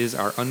ocean that is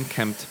our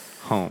unkempt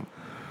home.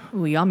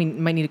 Ooh, y'all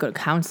might need to go to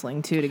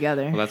counseling too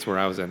together. Well, that's where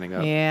I was ending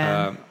up.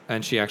 Yeah.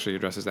 And she actually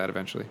addresses that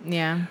eventually.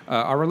 Yeah.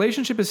 Our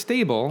relationship is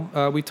stable.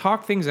 We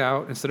talk things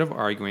out instead of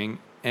arguing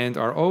and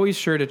are always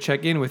sure to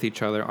check in with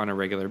each other on a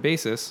regular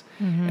basis.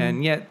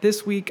 And yet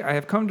this week I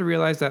have come to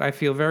realize that I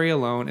feel very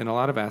alone in a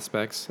lot of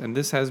aspects, and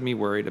this has me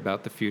worried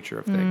about the future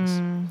of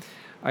things.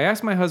 I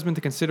asked my husband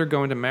to consider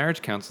going to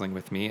marriage counseling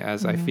with me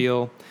as I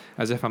feel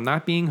as if I'm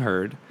not being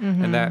heard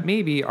and that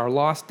maybe our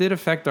loss did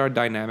affect our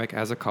dynamic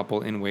as a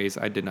couple in ways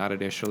I did not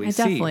initially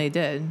see. It definitely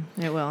did.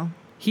 It will.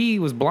 He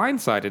was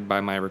blindsided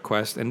by my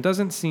request and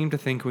doesn't seem to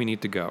think we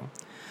need to go.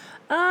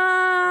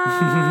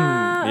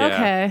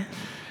 Okay.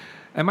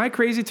 Am I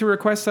crazy to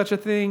request such a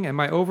thing? Am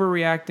I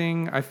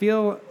overreacting? I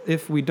feel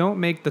if we don't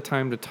make the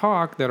time to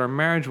talk, that our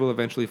marriage will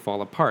eventually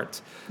fall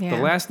apart. Yeah.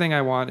 The last thing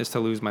I want is to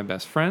lose my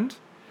best friend.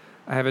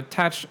 I have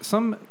attached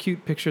some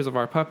cute pictures of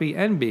our puppy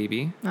and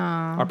baby.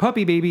 Our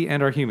puppy baby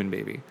and our human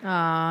baby. The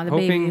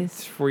Hoping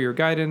babies. for your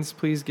guidance,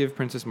 please give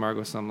Princess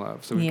Margot some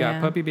love. So we've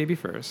got puppy baby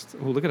first.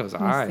 Oh, look at those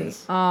Let's eyes.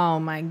 see. Oh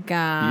my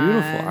god.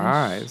 Beautiful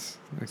eyes.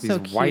 Like So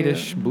these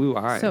whitish cute. blue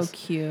eyes. So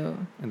cute.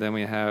 And then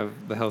we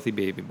have the healthy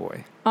baby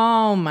boy.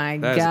 Oh my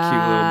god. That is a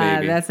cute little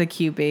baby. That's a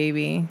cute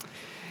baby.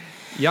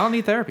 Y'all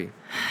need therapy.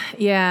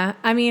 Yeah.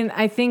 I mean,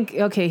 I think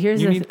You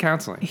need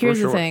counseling. Here's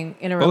for the sure. thing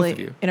in Both of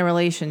you. a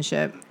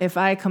relationship. If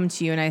I come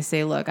to you and I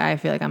say, "Look, I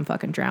feel like I'm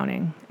fucking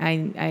drowning.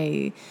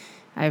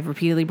 I've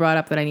repeatedly brought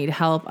up that I need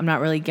help. I'm not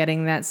really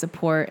getting that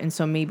support, and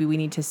so maybe we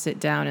need to sit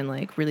down and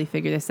like really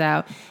figure this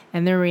out."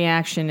 And their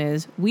reaction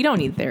is, "We don't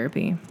need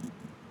therapy."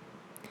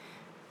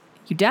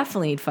 You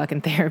definitely need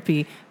fucking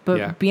therapy, but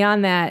Yeah.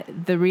 beyond that,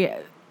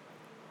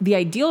 the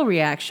ideal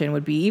reaction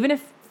would be, even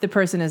if the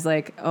person is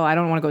like, "Oh, I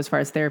don't want to go as far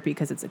as therapy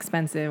because it's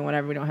expensive and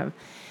whatever, we don't have,"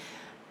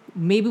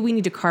 maybe we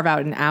need to carve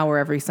out an hour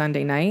every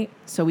Sunday night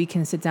so we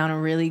can sit down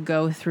and really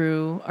go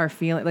through our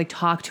feeling, like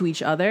talk to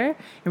each other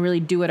and really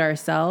do it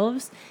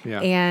ourselves. Yeah.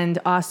 And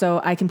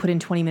also I can put in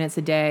 20 minutes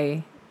a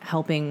day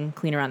helping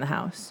clean around the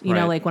house. You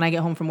know, Right. like when I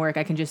get home from work,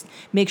 I can just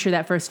make sure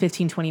that first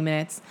 15, 20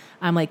 minutes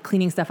I'm like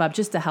cleaning stuff up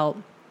just to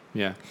help.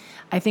 Yeah.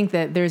 I think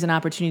that there's an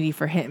opportunity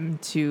for him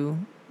to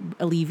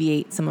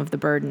alleviate some of the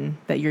burden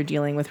that you're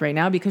dealing with right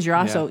now, because you're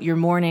also, you're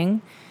mourning,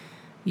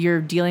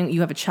 you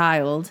have a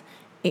child,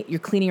 you're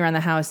cleaning around the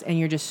house, and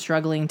you're just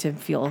struggling to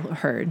feel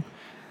heard.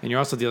 And you're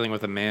also dealing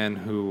with a man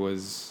who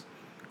was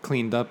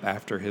cleaned up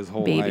after his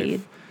whole Babied.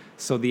 life.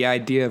 So the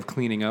idea of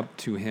cleaning up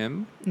to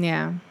him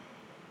Yeah.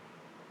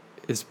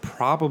 is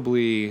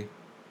probably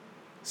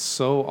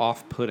so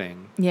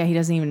off-putting. Yeah, he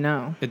doesn't even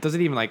know. It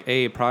doesn't even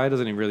it probably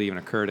doesn't really even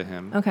occur to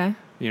him. Okay.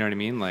 You know what I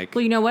mean? Like,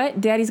 Well, you know what?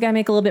 Daddy's got to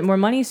make a little bit more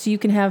money so you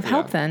can have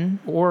help then.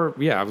 Or,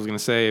 I was going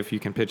to say, if you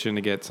can pitch in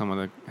to get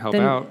someone to help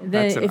Then, out,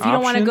 that's an if you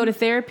don't want to option. go to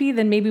therapy,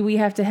 then maybe we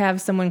have to have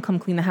someone come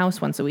clean the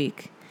house once a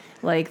week.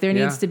 Like there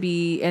needs to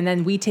be, and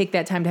then we take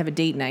that time to have a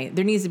date night.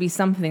 There needs to be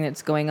something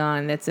that's going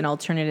on that's an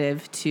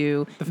alternative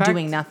to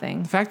doing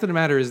nothing. The fact of the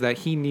matter is that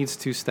he needs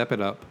to step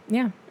it up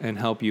Yeah. and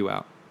help you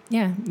out.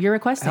 Yeah. You're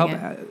requesting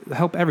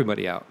Help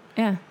everybody out.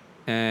 Yeah.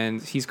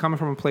 And he's coming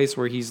from a place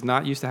where he's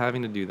not used to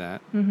having to do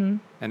that. Mm-hmm.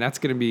 And that's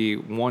going to be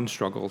one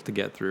struggle to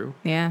get through.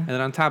 Yeah. And then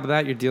on top of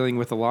that, you're dealing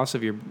with the loss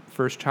of your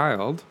first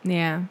child,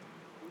 Yeah.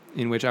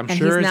 in which I'm And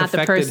sure he's has not the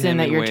affected person him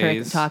that in you're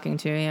ways talking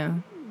to. Yeah.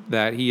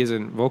 that he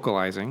isn't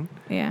vocalizing.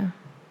 Yeah.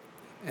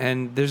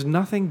 And there's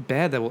nothing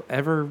bad that will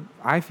ever,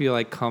 I feel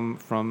like, come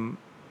from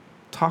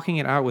talking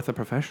it out with a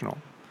professional.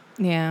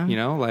 Yeah. You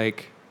know,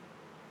 it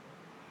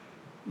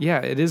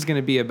is going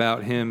to be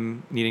about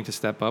him needing to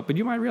step up, but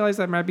you might realize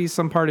that might be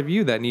some part of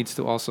you that needs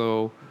to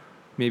also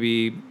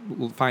maybe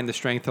find the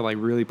strength to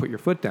really put your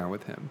foot down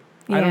with him.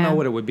 I don't know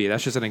what it would be.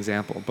 That's just an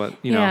example, but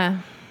you know,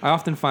 I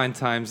often find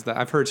times that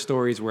I've heard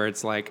stories where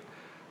it's like,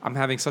 I'm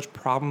having such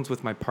problems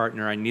with my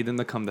partner, I need them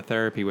to come to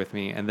therapy with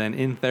me. And then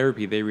in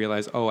therapy, they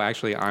realize, oh,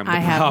 actually, I'm the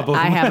problem.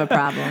 I have a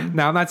problem.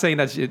 Now, I'm not saying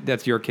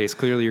that's your case.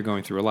 Clearly, you're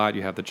going through a lot.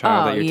 You have the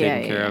child that you're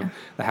taking care of.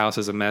 The house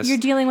is a mess. You're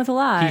dealing with a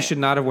lot. He should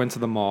not have went to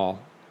the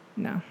mall.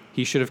 No.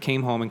 He should have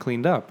came home and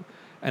cleaned up.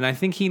 And I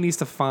think he needs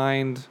to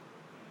find,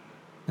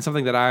 and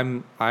something that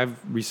I've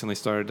recently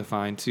started to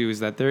find too,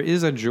 is that there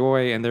is a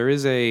joy and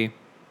there's a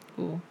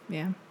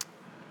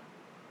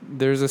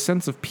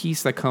sense of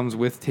peace that comes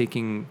with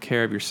taking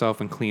care of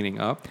yourself and cleaning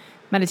up.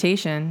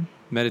 Meditation.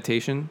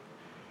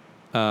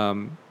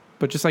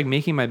 But just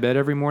making my bed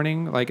every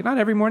morning, not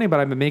every morning, but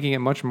I've been making it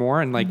much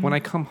more. And when I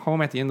come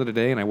home at the end of the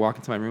day and I walk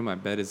into my room, my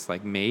bed is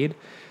made.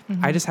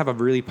 Mm-hmm. I just have a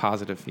really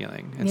positive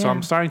feeling. And so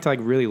I'm starting to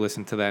really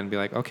listen to that and be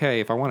like,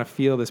 okay, if I want to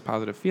feel this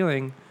positive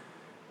feeling,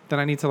 then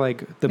I need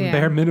to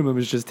bare minimum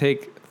is just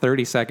take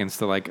 30 seconds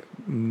to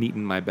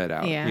neaten my bed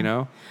out, you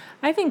know?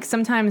 I think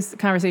sometimes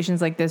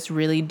conversations like this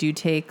really do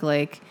take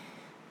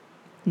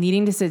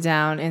needing to sit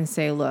down and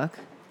say, look,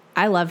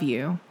 I love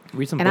you.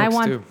 Read some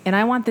books too. And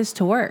I want this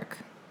to work.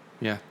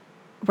 Yeah.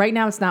 right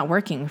now it's not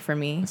working for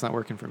me. It's not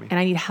working for me. And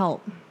I need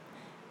help.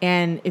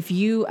 And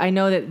I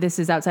know that this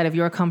is outside of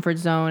your comfort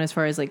zone as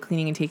far as like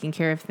cleaning and taking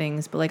care of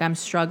things, but like I'm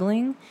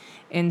struggling.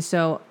 And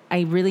so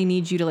I really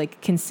need you to like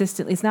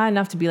consistently, it's not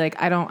enough to be like,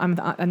 I'm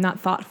not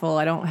thoughtful.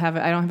 I don't have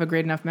a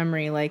great enough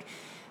memory. Like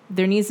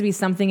there needs to be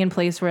something in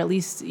place where at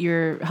least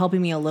you're helping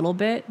me a little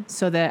bit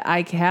so that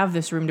I can have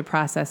this room to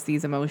process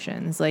these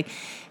emotions. Like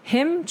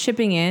him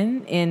chipping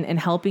in and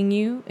helping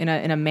you in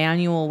a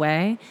manual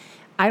way,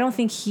 I don't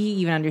think he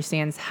even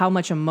understands how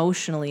much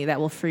emotionally that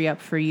will free up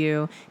for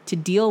you to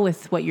deal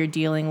with what you're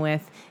dealing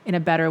with in a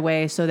better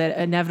way so that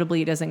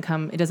inevitably it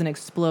doesn't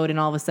explode and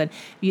all of a sudden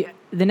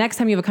the next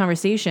time you have a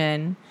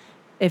conversation,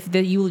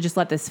 you will just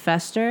let this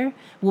fester,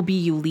 will be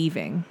you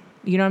leaving.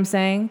 You know what I'm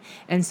saying?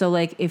 And so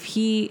like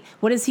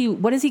what does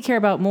he care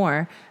about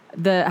more?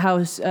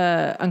 How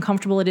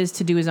uncomfortable it is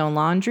to do his own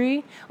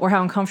laundry, or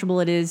how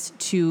uncomfortable it is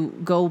to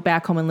go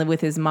back home and live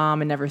with his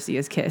mom and never see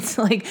his kids?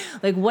 like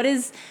what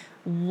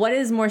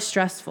is more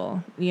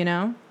stressful, you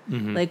know?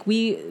 Mm-hmm. Like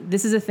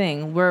this is a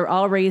thing. We're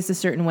all raised a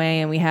certain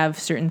way and we have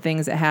certain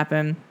things that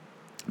happen,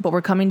 but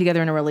we're coming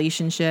together in a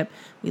relationship.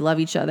 We love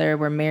each other.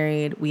 We're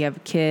married. We have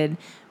a kid.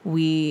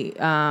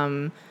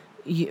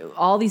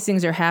 All these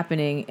things are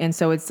happening. And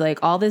so it's like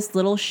all this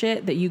little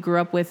shit that you grew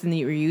up with and that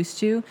you were used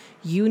to,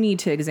 you need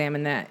to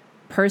examine that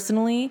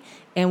personally.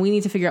 And we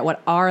need to figure out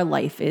what our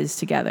life is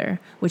together,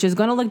 which is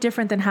going to look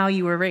different than how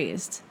you were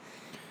raised.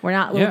 We're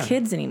not little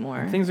kids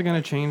anymore. Things are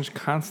going to change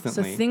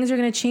constantly. So things are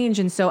going to change.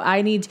 And so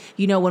I need,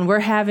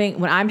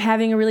 when I'm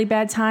having a really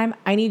bad time,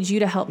 I need you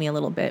to help me a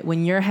little bit.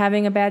 When you're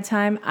having a bad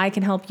time, I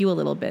can help you a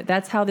little bit.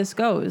 That's how this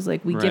goes.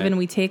 Like we give and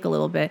we take a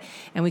little bit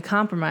and we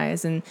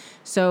compromise. And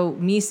so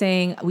me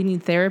saying we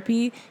need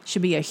therapy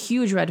should be a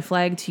huge red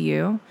flag to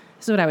you.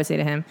 This is what I would say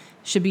to him.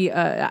 Should be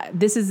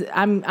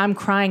I'm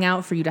crying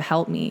out for you to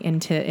help me and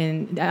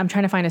I'm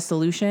trying to find a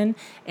solution,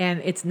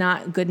 and it's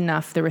not good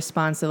enough. The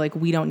response of like,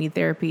 we don't need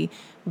therapy.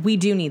 We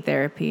do need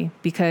therapy,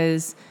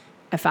 because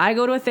if I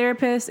go to a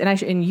therapist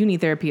and you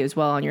need therapy as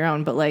well on your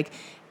own, but like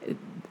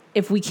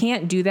if we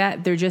can't do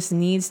that, there just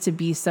needs to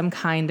be some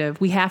kind of,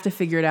 we have to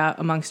figure it out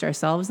amongst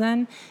ourselves.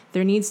 Then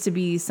there needs to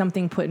be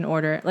something put in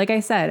order. Like I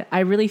said, I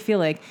really feel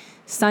like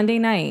Sunday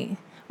night,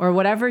 or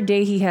whatever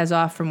day he has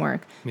off from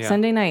work,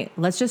 Sunday night,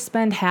 let's just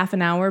spend half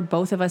an hour,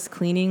 both of us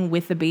cleaning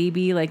with the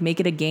baby, like make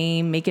it a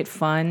game, make it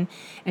fun,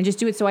 and just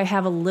do it so I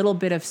have a little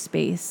bit of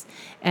space.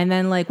 And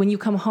then like when you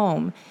come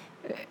home,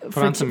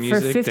 put on some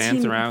music,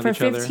 dance around each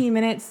other. For 15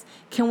 minutes,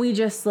 can we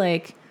just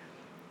like,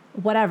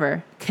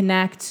 whatever,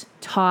 connect,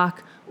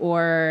 talk,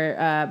 or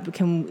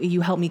can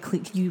you help me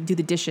clean, can you do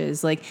the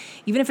dishes? Like,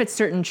 even if it's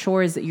certain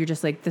chores that you're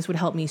just like, this would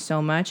help me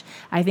so much.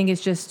 I think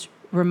it's just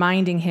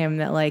reminding him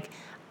that like,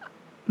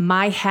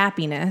 my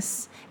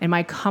happiness and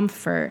my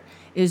comfort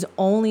is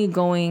only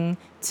going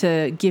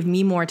to give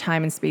me more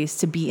time and space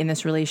to be in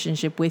this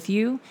relationship with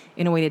you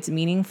in a way that's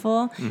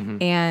meaningful.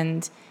 Mm-hmm.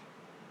 And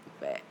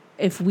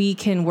if we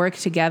can work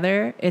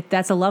together,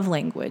 that's a love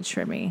language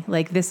for me.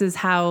 Like this is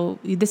how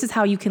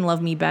you can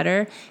love me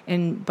better.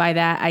 And by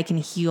that I can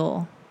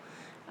heal.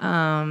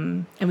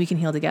 And we can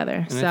heal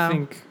together.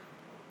 And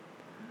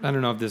I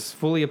don't know if this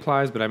fully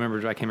applies, but I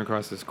remember I came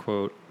across this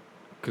quote,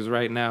 because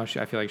right now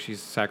I feel like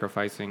she's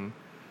sacrificing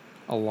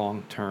a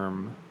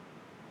long-term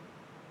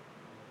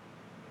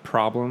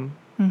problem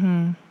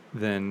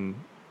than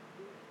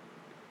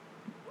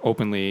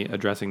openly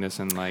addressing this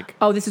in like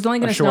this is only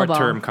going to snowball.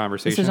 Short-term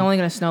conversation. This is only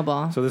going to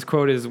snowball. So this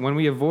quote is, when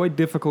we avoid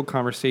difficult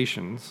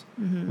conversations,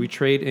 we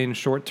trade in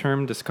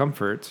short-term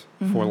discomfort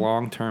for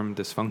long-term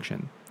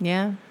dysfunction.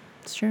 Yeah,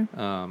 it's true.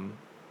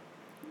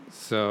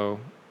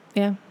 So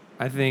yeah,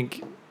 I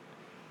think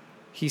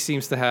he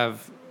seems to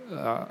have,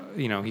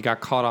 he got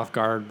caught off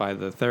guard by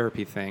the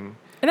therapy thing.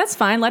 And that's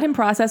fine. Let him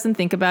process and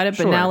think about it.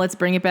 But Sure. now let's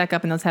bring it back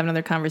up and let's have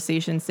another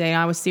conversation saying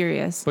I was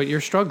serious. But you're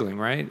struggling,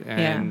 right?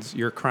 And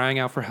you're crying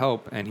out for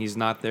help, and he's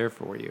not there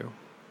for you.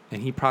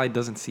 And he probably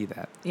doesn't see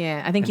that.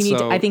 Yeah, I think you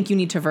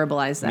need to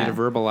verbalize that. You need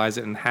to verbalize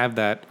it and have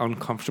that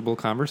uncomfortable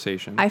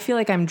conversation. I feel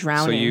like I'm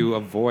drowning. So you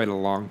avoid a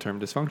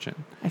long-term dysfunction.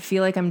 I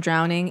feel like I'm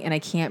drowning and I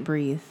can't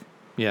breathe.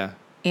 Yeah.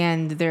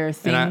 And there are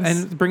things...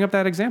 And bring up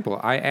that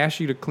example. I asked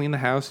you to clean the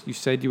house. You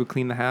said you would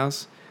clean the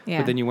house. Yeah.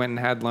 But then you went and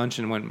had lunch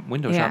and went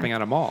window shopping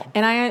at a mall.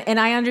 And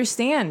I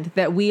understand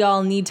that we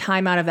all need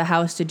time out of the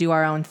house to do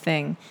our own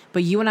thing.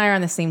 But you and I are on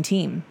the same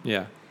team.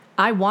 Yeah.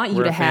 I want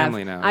you to have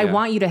family now, I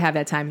want you to have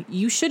that time.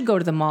 You should go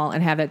to the mall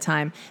and have that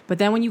time. But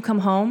then when you come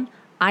home,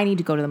 I need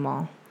to go to the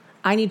mall.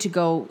 I need to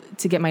go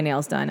to get my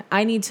nails done.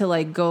 I need to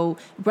like go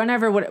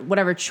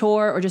whatever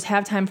chore or just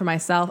have time for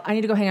myself. I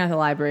need to go hang out at the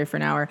library for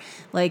an hour.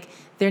 Like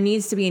there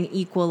needs to be an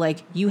equal,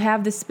 like you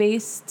have the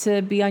space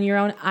to be on your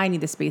own. I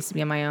need the space to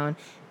be on my own.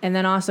 And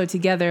then also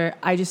together,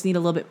 I just need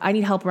I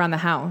need help around the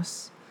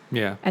house.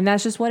 Yeah. And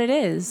that's just what it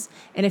is.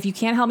 And if you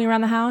can't help me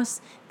around the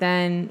house,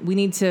 then we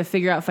need to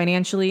figure out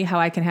financially how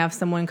I can have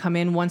someone come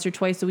in once or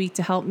twice a week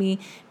to help me.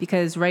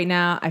 Because right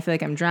now I feel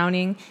like I'm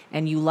drowning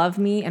and you love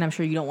me and I'm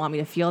sure you don't want me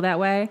to feel that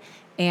way.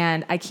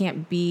 And I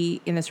can't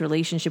be in this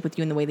relationship with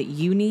you in the way that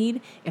you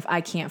need if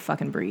I can't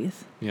fucking breathe.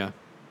 Yeah.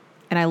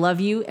 and I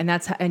love you,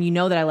 and you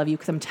know that I love you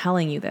because I'm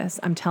telling you this.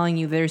 I'm telling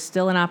you there's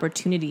still an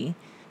opportunity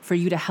for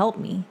you to help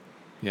me.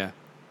 Yeah.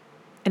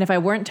 And if I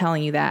weren't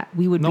telling you that,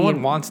 no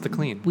one wants to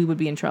clean. We would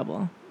be in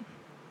trouble.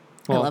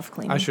 Well, I love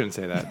cleaning. I shouldn't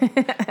say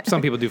that.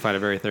 Some people do find it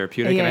very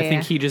therapeutic, and I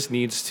think he just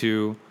needs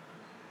to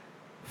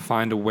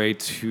find a way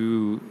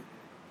to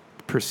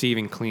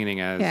perceiving cleaning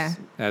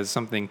as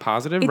something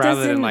positive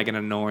rather than like an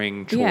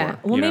annoying chore. Yeah.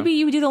 Well, maybe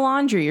you do the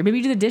laundry, or maybe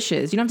you do the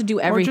dishes. You don't have to do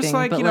everything. Or just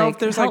like, if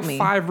there's like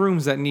 5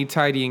 rooms that need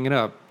tidying it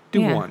up,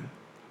 do one.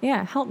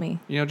 Yeah, help me.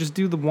 Just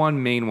do the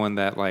one main one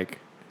that like,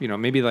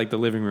 maybe like the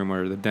living room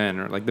or the den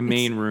or like the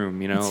main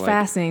room, It's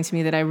fascinating to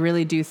me that I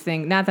really do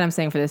think, not that I'm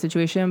saying for this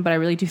situation, but I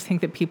really do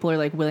think that people are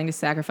like willing to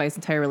sacrifice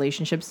entire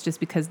relationships just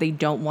because they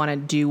don't want to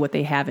do what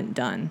they haven't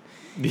done.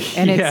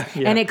 And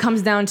and it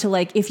comes down to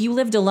like, if you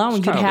lived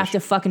alone, you'd have to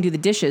fucking do the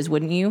dishes,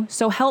 wouldn't you?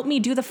 So help me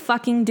do the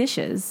fucking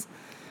dishes.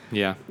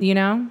 Yeah.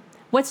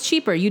 What's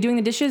cheaper, you doing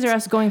the dishes or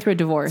us going through a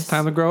divorce? It's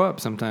time to grow up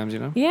sometimes,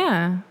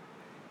 Yeah.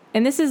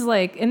 And this is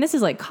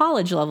like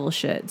college level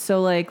shit.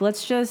 So like,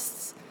 let's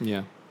just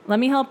let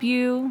me help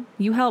you,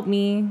 you help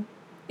me,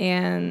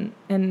 and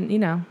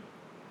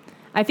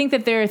I think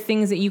that there are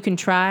things that you can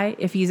try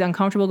if he's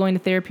uncomfortable going to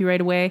therapy right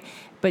away,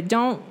 but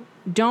don't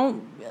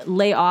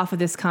lay off of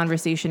this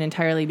conversation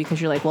entirely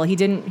because you're like, well, he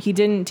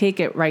didn't take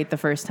it right the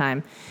first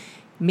time.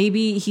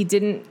 Maybe he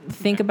didn't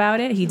think about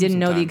it. He didn't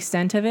know the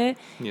extent of it.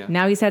 Yeah.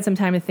 Now he's had some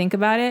time to think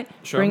about it.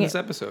 Show him this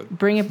episode.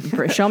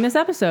 Show him this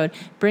episode.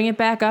 Bring it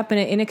back up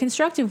in a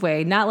constructive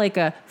way. Not like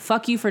a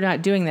fuck you for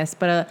not doing this,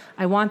 but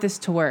I want this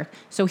to work.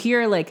 So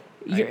here, like,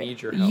 I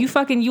need your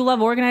help. You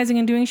love organizing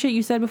and doing shit,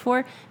 you said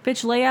before.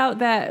 Bitch, lay out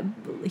that.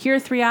 Here are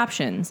 3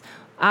 options.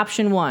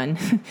 Option 1,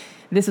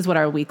 this is what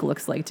our week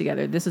looks like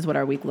together. This is what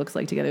our week looks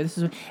like together. This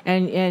is,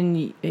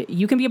 and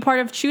you can be a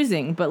part of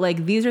choosing, but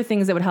like, these are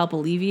things that would help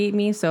alleviate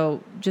me.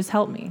 So just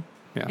help me.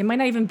 Yeah. It might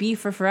not even be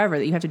for forever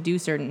that you have to do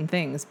certain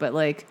things, but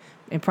like,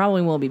 it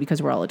probably will be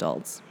because we're all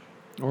adults.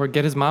 Or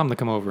get his mom to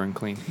come over and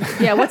clean.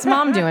 Yeah. What's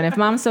mom doing? If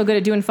mom's so good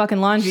at doing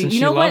fucking laundry,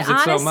 you know what?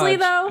 Honestly,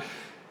 though,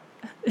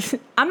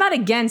 I'm not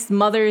against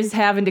mothers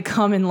having to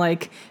come and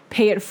like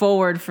pay it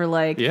forward for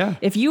like,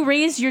 if you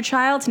raise your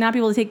child to not be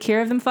able to take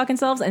care of them fucking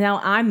selves and now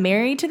I'm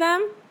married to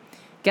them,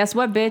 guess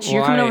what, bitch?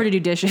 You're coming over to do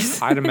dishes.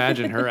 I'd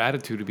imagine her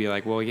attitude would be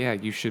like, well, yeah,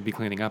 you should be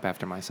cleaning up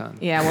after my son.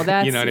 Yeah, well,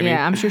 that's, you know what I mean?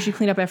 I'm sure she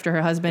cleaned up after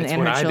her husband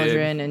and her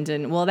children.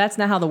 And well, that's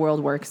not how the world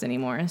works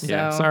anymore. So,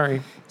 yeah,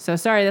 sorry. So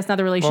sorry, that's not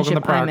the relationship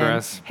Welcome to I'm in.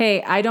 progress.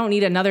 Hey, I don't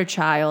need another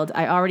child.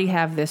 I already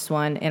have this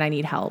one and I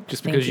need help.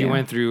 Just because you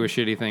went through a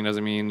shitty thing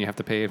doesn't mean you have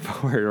to pay it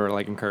forward or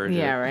like encourage it.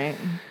 Yeah, right.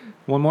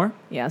 One more?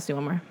 Yeah, let's do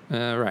one more.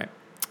 Right.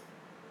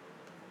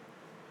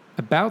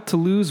 About to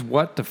lose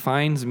what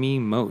defines me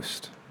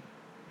most.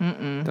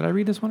 Did I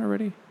read this one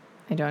already?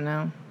 I don't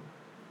know.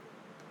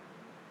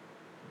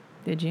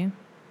 Did you?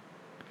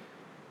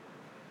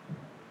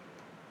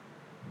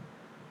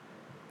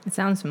 It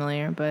sounds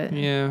familiar, but...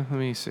 Yeah, let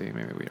me see.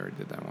 Maybe we already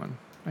did that one.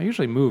 I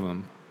usually move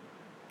them.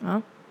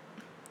 Well,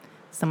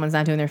 someone's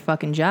not doing their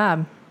fucking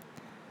job.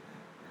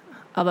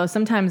 Although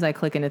sometimes I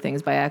click into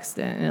things by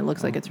accident and it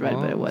looks like it's red,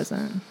 but it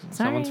wasn't.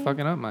 Sorry. Someone's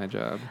fucking up my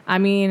job. I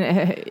mean,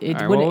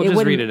 it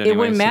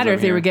wouldn't matter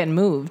if they were getting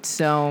moved.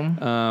 So,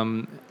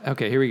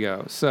 okay, here we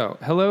go. So,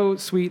 hello,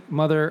 sweet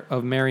mother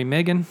of Mary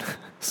Megan,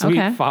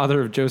 sweet father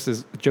of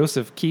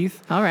Joseph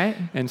Keith. All right.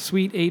 And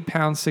sweet 8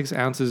 pounds 6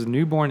 ounces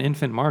newborn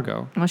infant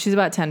Margot. Well, she's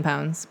about 10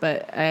 pounds,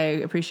 but I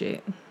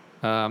appreciate.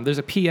 There's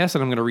a PS that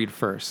I'm going to read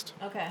first.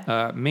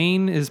 Okay.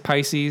 Main is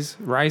Pisces,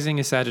 rising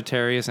is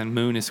Sagittarius, and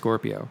moon is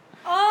Scorpio.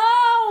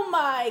 Oh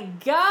my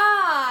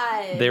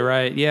God! They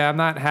write, yeah, I'm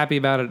not happy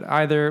about it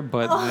either,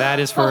 but that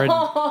is for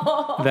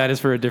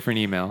a different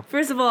email.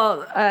 First of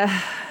all,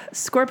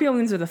 Scorpio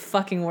moons are the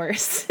fucking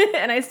worst,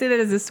 and I say that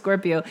as a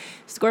Scorpio.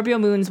 Scorpio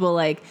moons will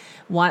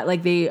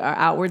they are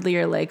outwardly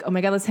are like, oh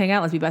my God, let's hang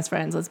out, let's be best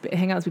friends, let's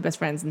be best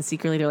friends, and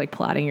secretly they're like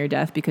plotting your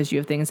death because you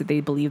have things that they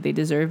believe they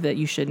deserve that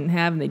you shouldn't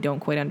have, and they don't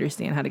quite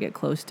understand how to get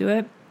close to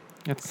it.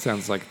 That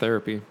sounds like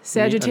therapy.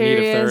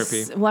 Sagittarius.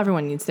 Therapy. Well,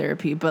 everyone needs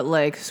therapy, but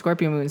like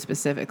Scorpio moon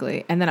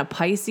specifically. And then a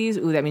Pisces.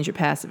 Ooh, that means you're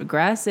passive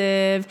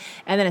aggressive.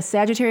 And then a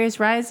Sagittarius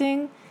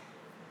rising.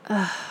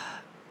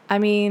 I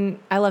mean,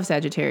 I love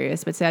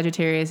Sagittarius, but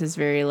Sagittarius is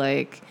very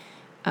like,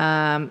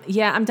 I'm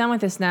done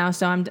with this now.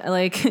 So I'm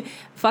like,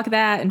 fuck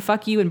that and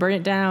fuck you and burn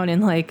it down.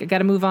 And like, I got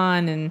to move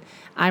on. And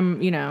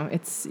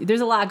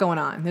there's a lot going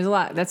on. There's a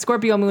lot. That's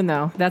Scorpio moon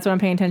though. That's what I'm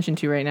paying attention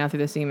to right now through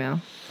this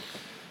email.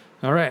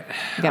 All right.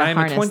 I am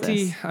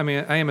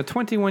a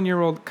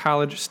 21-year-old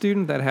college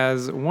student that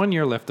has 1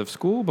 year left of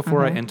school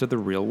before I enter the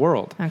real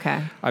world.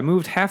 Okay. I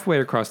moved halfway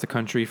across the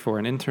country for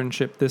an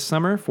internship this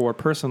summer for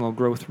personal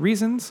growth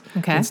reasons,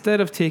 instead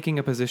of taking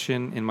a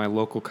position in my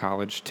local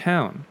college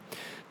town.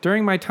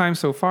 During my time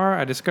so far,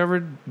 I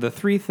discovered the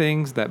 3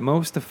 things that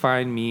most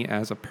define me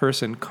as a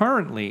person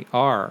currently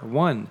are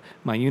 1,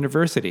 my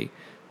university,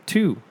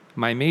 2,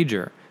 my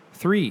major,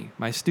 3,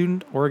 my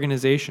student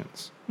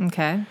organizations.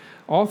 Okay.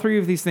 All 3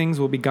 of these things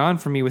will be gone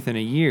from me within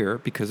a year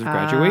because of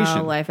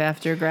graduation. Life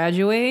after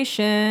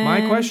graduation.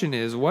 My question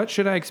is, what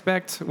should I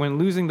expect when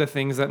losing the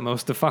things that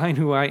most define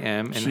who I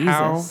am, and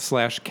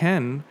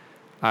how/can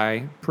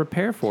I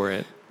prepare for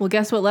it? Well,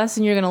 guess what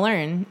lesson you're going to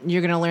learn?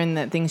 You're going to learn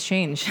that things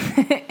change.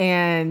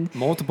 And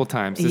multiple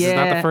times. This is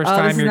not the first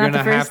time you're going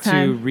to have to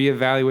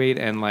reevaluate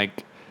and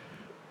like...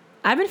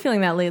 I've been feeling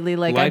that lately.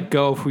 Like let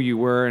go of who you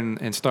were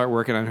and start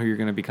working on who you're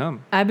going to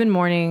become. I've been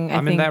mourning.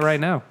 I'm in that right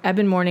now. I've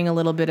been mourning a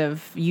little bit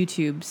of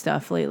YouTube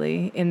stuff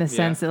lately, in the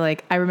sense that,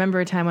 like, I remember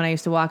a time when I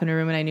used to walk in a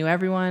room and I knew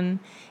everyone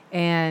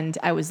and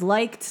I was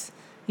liked,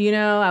 you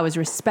know, I was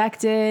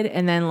respected.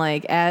 And then,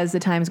 like, as the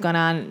time's gone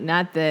on,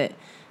 not that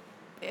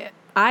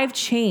I've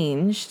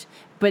changed,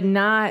 but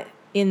not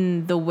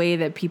in the way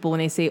that people, when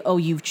they say, "Oh,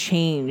 you've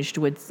changed,"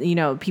 would, you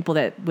know, people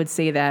that would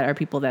say that are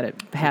people that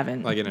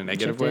haven't, like in a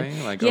negative way,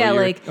 like,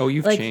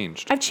 you've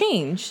changed. I've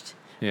changed,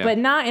 but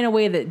not in a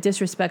way that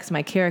disrespects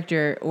my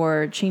character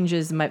or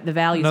changes the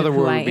values of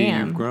who I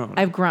am. You've grown.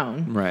 I've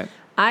grown. Right.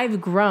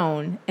 I've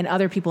grown, and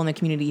other people in the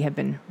community have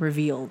been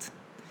revealed.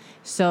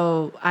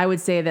 So I would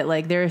say that,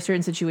 like, there are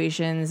certain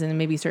situations and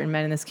maybe certain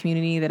men in this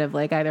community that have,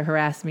 like, either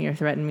harassed me or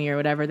threatened me or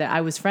whatever that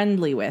I was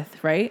friendly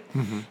with, right?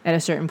 Mm-hmm. At a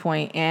certain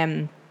point.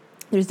 And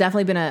there's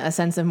definitely been a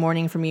sense of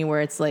mourning for me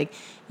where it's like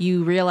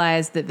you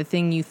realize that the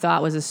thing you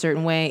thought was a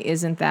certain way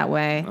isn't that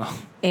way.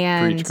 Oh,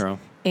 and preach, girl.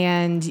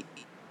 And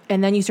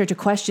then you start to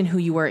question who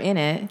you were in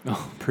it.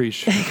 Oh,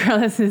 preach. Girl,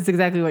 this is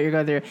exactly what you're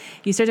going through.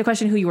 You start to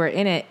question who you were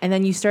in it, and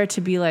then you start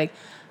to be like,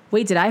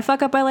 wait, did I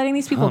fuck up by letting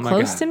these people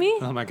close to me?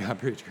 Oh my God,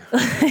 preach, girl.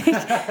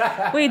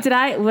 Wait,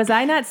 was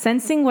I not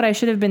sensing what I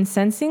should have been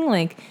sensing?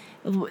 Like,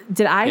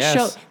 did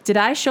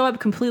I show up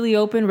completely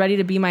open, ready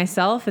to be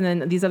myself, and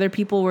then these other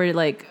people were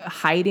like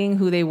hiding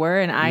who they were,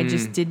 and I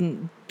just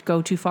didn't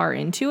go too far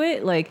into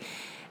it? Like,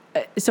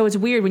 so it's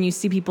weird when you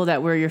see people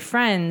that were your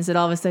friends that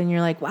all of a sudden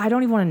you're like, well, I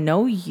don't even want to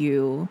know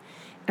you,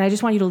 and I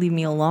just want you to leave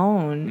me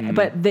alone.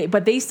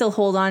 But they still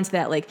hold on to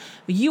that, like,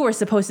 you were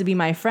supposed to be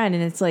my friend,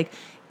 and it's like,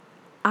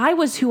 I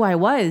was who I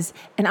was,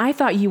 and I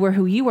thought you were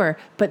who you were,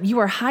 but you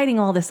were hiding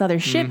all this other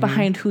shit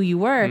behind who you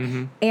were,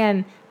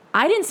 and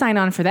I didn't sign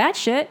on for that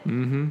shit.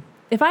 Mm-hmm.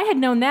 If I had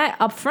known that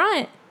up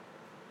front,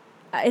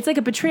 it's like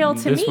a betrayal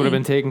to me. This would have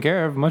been taken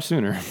care of much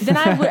sooner. Then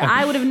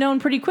I would have known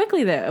pretty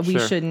quickly that we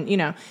shouldn't, you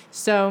know.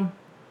 So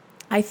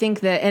I think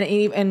that,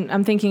 and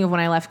I'm thinking of when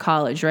I left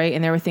college, right?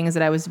 And there were things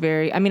that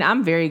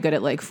I'm very good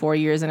at like 4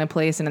 years in a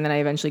place, and then I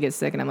eventually get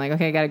sick, and I'm like,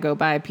 okay, I got to go.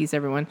 Bye, peace,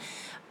 everyone.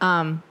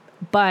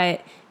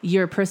 But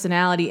your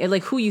personality and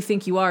like who you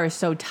think you are is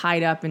so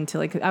tied up into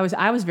like I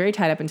was very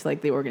tied up into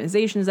like the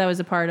organizations I was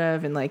a part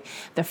of and like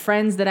the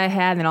friends that I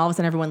had, and then all of a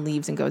sudden everyone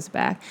leaves and goes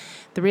back.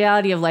 The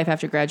reality of life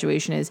after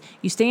graduation is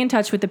you stay in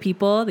touch with the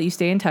people that you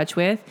stay in touch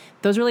with.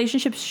 Those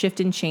relationships shift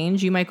and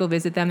change. You might go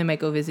visit them, they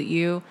might go visit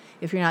you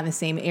if you're not in the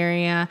same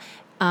area.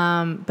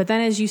 But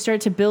then as you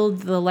start to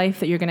build the life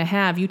that you're going to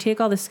have, you take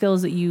all the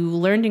skills that you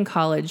learned in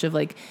college of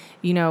like,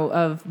 you know,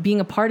 of being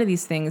a part of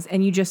these things,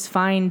 and you just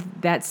find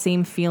that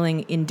same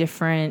feeling in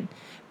different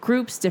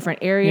groups, different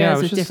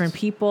areas with different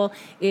people.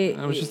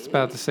 I was just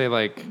about to say,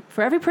 like,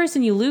 for every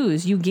person you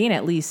lose, you gain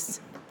at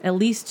least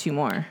 2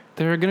 more.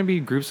 There are going to be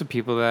groups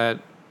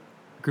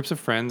of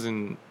friends,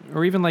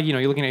 or even like, you know,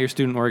 you're looking at your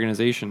student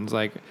organizations,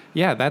 like,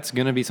 yeah, that's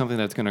going to be something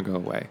that's going to go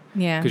away.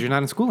 Yeah. Because you're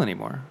not in school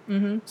anymore.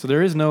 Mm-hmm. So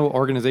there is no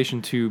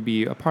organization to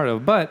be a part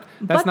of, but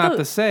that's not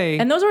to say.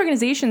 And those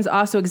organizations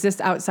also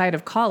exist outside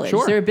of college.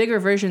 Sure. There are bigger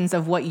versions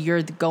of what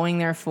you're going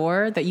there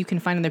for that you can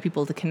find other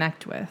people to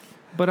connect with.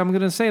 But I'm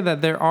going to say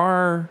that there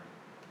are,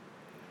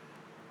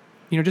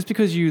 you know, just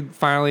because you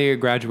finally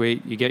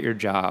graduate, you get your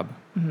job.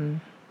 Mm-hmm.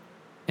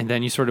 And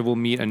then you sort of will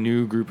meet a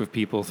new group of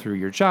people through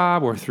your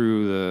job or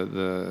through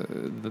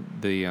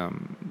the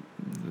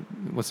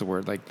what's the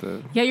word? Like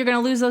the... Yeah, you're going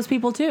to lose those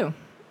people too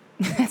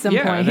at some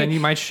point. Yeah, then you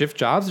might shift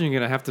jobs and you're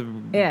going to have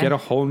to get a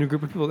whole new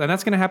group of people. And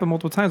that's going to happen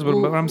multiple times. But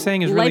what I'm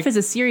saying is life is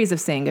a series of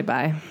saying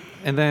goodbye.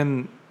 And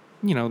then,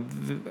 you know,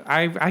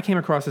 I came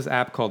across this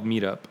app called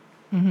Meetup,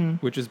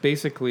 which is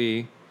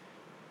basically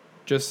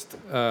just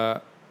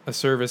a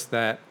service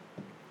that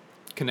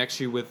connects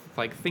you with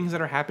like things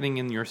that are happening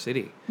in your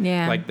city.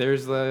 Yeah. Like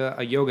there's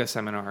a yoga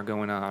seminar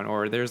going on,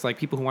 or there's like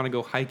people who want to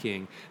go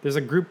hiking. There's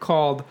a group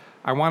called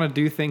I Want to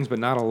Do Things But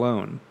Not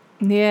Alone.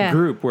 Yeah.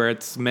 Group where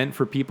it's meant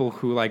for people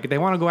who like they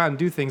want to go out and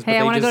do things. Hey,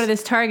 but I want to go to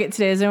this Target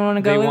today. Does anyone want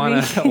to go with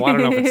me? Well, I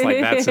don't know if it's like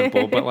that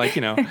simple, but like,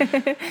 you know,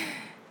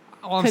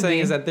 all I'm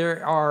saying is that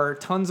there are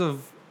tons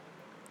of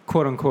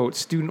quote unquote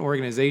student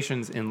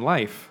organizations in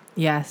life.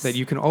 Yes. That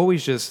you can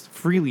always just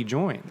freely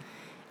join.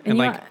 And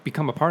like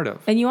become a part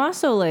of. And you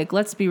also like,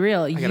 let's be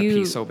real. I gotta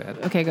pee so bad.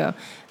 Okay, go.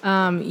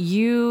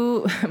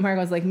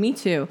 Margot's like, me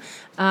too.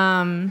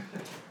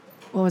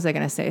 What was I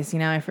gonna say? See,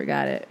 now I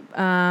forgot it.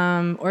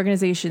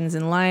 Organizations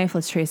in life.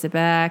 Let's trace it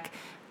back.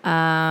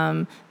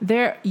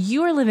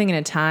 You are living in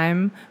a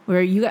time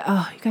where you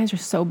guys are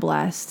so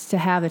blessed to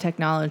have the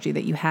technology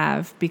that you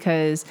have,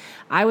 because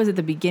I was at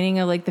the beginning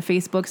of like the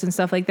Facebooks and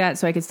stuff like that,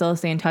 so I could still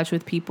stay in touch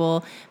with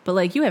people. But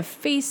like, you have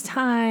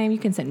FaceTime, you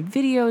can send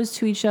videos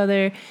to each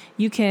other,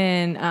 you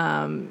can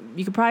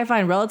probably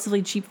find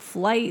relatively cheap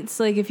flights.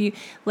 Like, if you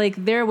like,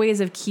 there are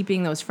ways of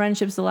keeping those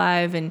friendships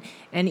alive, and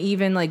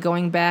even like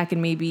going back,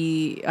 and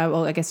maybe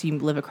I guess you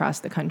live across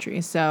the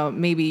country, so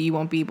maybe you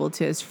won't be able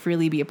to as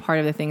freely be a part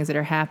of the things that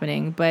are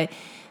happening. But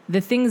the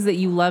things that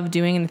you love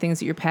doing and the things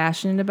that you're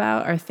passionate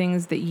about are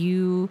things that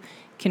you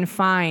can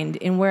find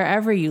in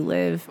wherever you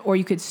live, or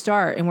you could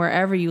start in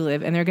wherever you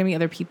live, and there are going to be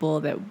other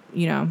people that,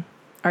 you know,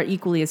 are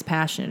equally as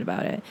passionate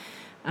about it.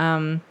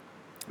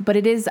 But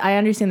I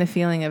understand the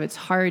feeling of, it's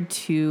hard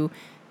to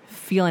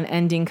feel an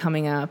ending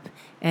coming up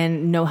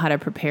and know how to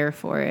prepare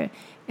for it.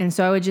 And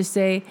so I would just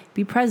say,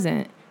 be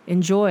present.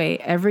 Enjoy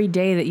every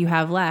day that you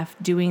have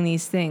left doing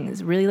these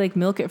things. Really like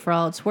milk it for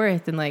all it's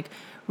worth, and like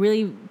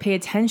really pay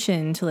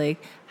attention to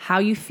like how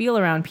you feel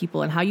around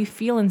people and how you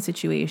feel in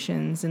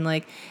situations, and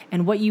like,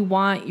 and what you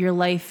want your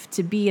life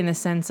to be, in the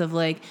sense of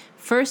like,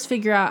 first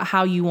figure out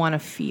how you want to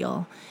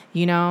feel,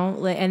 you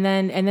know, and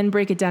then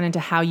break it down into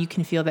how you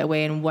can feel that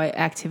way and what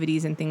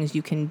activities and things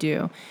you can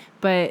do.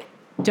 But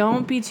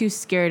don't be too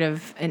scared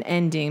of an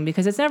ending,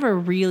 because it's never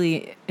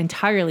really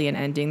entirely an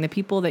ending. The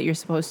people that you're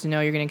supposed to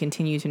know, you're going to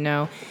continue to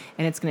know,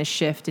 and it's going to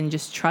shift, and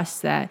just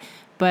trust that.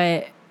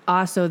 But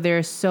also,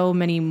 there's so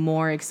many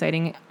more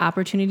exciting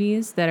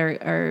opportunities that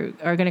are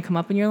going to come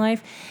up in your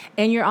life.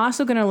 And you're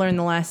also going to learn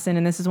the lesson,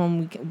 and this is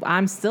one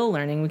I'm still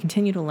learning, we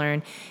continue to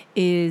learn,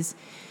 is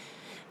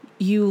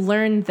you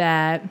learn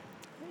that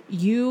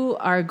you're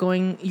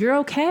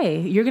okay.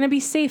 You're going to be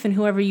safe in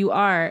whoever you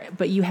are,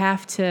 but you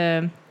have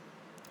to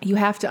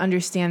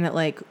understand that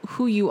like,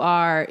 who you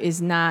are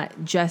is not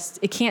just,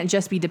 it can't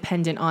just be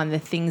dependent on the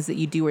things that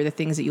you do or the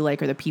things that you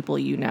like or the people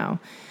you know.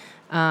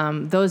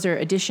 Those are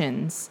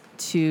additions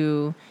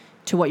to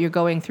what you're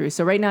going through.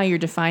 So right now you're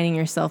defining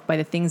yourself by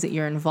the things that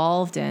you're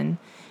involved in.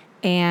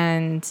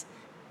 And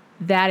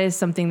that is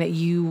something that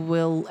you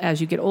will,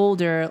 as you get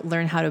older,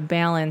 learn how to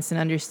balance and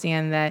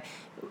understand that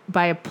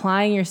by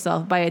applying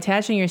yourself, by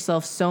attaching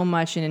yourself so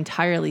much and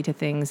entirely to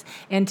things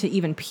and to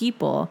even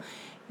people,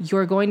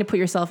 you're going to put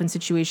yourself in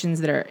situations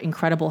that are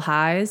incredible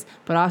highs,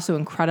 but also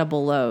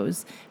incredible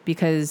lows,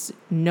 because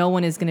no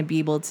one is going to be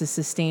able to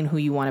sustain who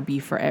you want to be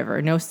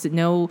forever.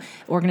 No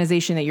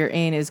organization that you're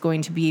in is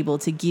going to be able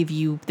to give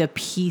you the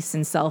peace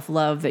and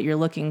self-love that you're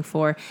looking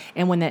for.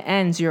 And when that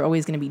ends, you're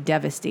always going to be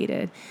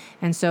devastated.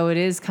 And so it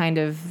is kind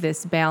of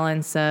this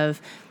balance of,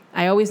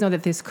 I always know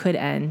that this could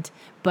end,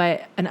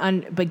 but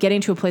getting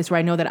to a place where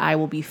I know that I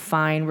will be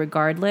fine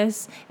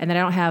regardless, and that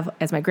I don't have,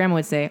 as my grandma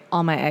would say,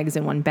 all my eggs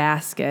in one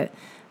basket.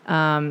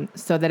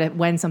 So that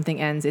when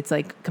something ends, it's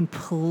like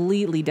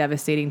completely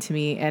devastating to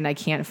me, and I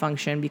can't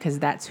function because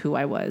that's who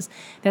I was.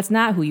 That's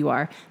not who you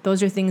are.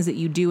 Those are things that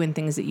you do and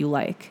things that you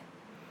like.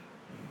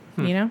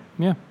 You know?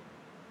 Yeah.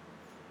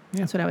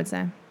 That's what I would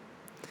say.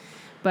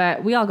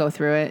 But we all go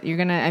through it. You're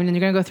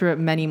gonna go through it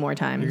many more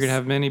times. You're gonna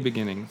have many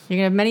beginnings. You're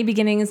gonna have many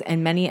beginnings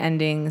and many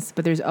endings,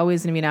 but there's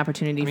always gonna be an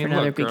opportunity for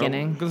another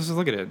beginning. Let's just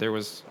look at it. There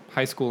was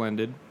high school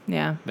ended.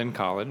 Yeah. Then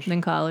college.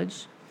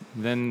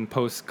 Then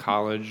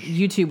post-college.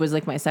 YouTube was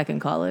like my second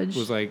college.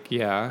 Was like,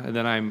 yeah. And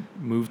then I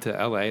moved to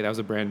LA. That was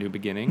a brand new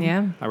beginning.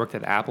 Yeah. I worked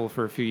at Apple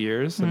for a few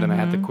years, and then I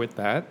had to quit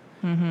that.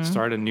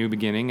 Start a new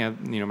beginning at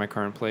my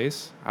current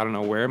place. I don't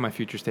know where my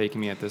future's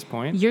taking me at this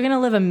point. You're going to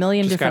live a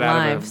million Just different got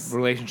out lives. Of a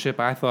relationship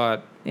I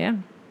thought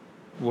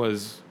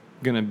was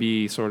going to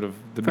be sort of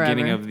the Forever.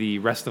 beginning of the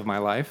rest of my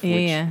life.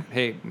 Yeah, which,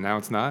 hey, now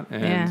it's not.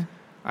 And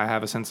I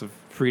have a sense of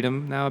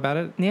freedom now about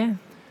it. Yeah.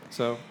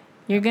 So...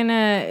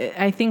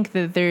 I think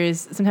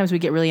that sometimes we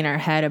get really in our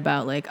head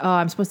about like, oh,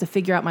 I'm supposed to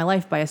figure out my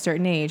life by a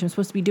certain age. I'm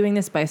supposed to be doing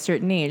this by a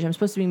certain age. I'm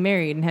supposed to be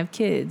married and have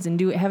kids and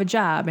have a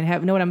job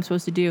and know what I'm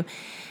supposed to do.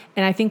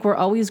 And I think we're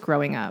always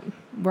growing up.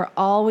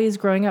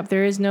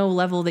 There is no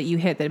level that you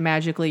hit that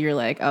magically you're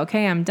like,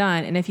 okay, I'm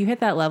done. And if you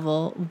hit that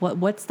level,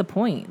 what's the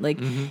point? Like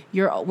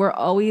we're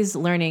always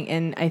learning.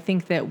 And I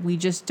think that we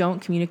just don't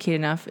communicate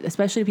enough,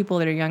 especially to people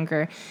that are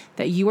younger,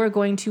 that you are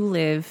going to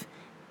live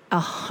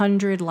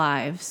 100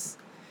 lives.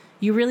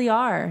 You really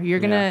are. You're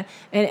going to,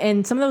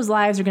 and some of those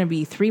lives are going to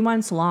be 3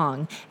 months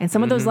long. And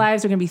some of those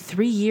lives are going to be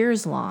 3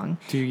 years long.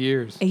 2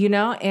 years.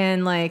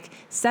 And like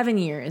 7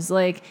 years.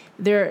 Like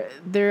there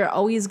are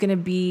always going to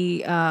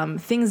be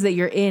things that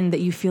you're in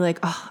that you feel like,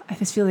 oh, I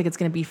just feel like it's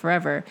going to be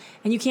forever.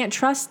 And you can't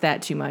trust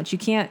that too much. You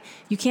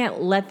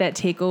can't let that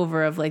take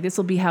over of like, this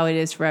will be how it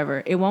is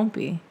forever. It won't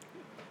be.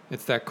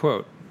 It's that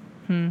quote.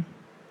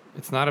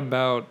 It's not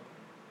about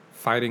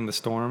fighting the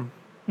storm.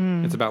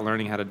 It's about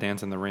learning how to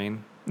dance in the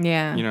rain.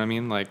 Yeah. You know what I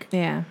mean? Like,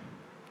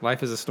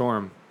 life is a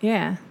storm.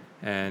 Yeah.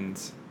 And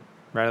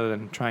rather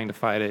than trying to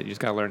fight it, you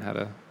just got to learn how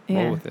to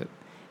roll with it.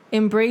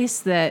 Embrace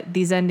that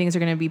these endings are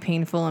going to be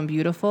painful and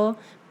beautiful,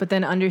 but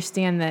then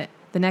understand that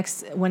The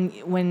next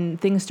when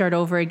things start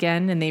over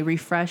again and they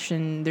refresh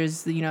and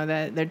there's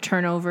the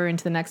turnover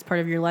into the next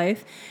part of your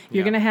life,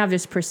 you're gonna have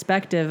this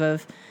perspective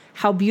of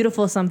how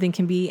beautiful something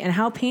can be and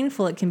how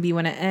painful it can be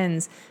when it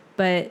ends,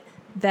 but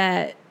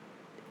that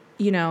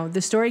the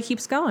story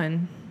keeps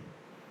going.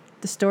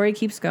 The story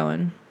keeps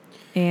going,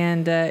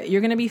 and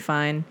you're gonna be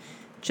fine.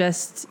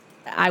 Just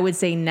I would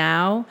say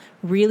now,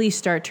 really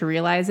start to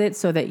realize it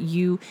so that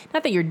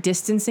not that you're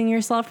distancing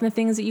yourself from the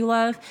things that you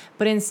love,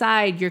 but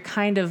inside you're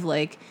kind of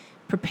like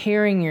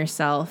preparing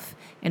yourself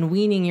and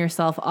weaning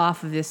yourself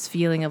off of this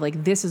feeling of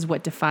like, this is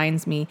what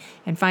defines me,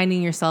 and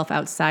finding yourself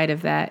outside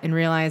of that and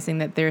realizing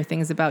that there are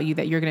things about you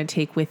that you're going to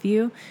take with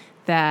you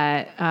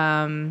that,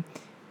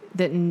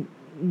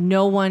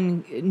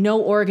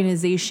 no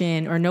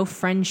organization or no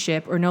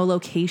friendship or no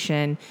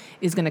location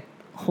is going to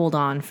hold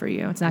on for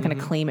you. It's not going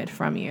to claim it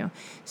from you.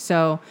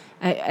 So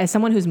as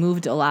someone who's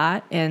moved a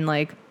lot and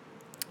like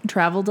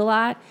traveled a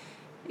lot,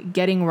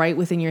 getting right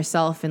within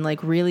yourself and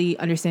like really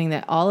understanding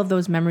that all of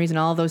those memories and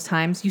all of those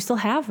times, you still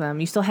have them.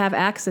 You still have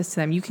access to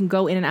them. You can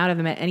go in and out of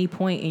them at any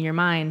point in your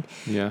mind,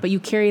 but you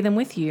carry them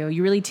with you.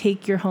 You really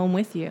take your home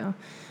with you.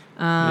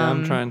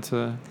 I'm trying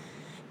to,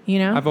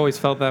 I've always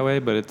felt that way,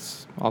 but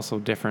it's also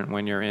different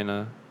when you're in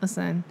a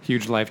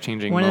huge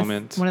life-changing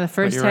moment. One of the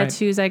first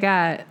tattoos I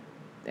got,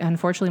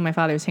 unfortunately my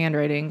father's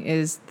handwriting,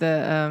 is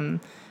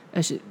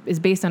is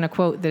based on a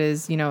quote that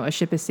is, a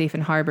ship is safe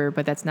in harbor,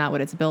 but that's not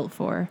what it's built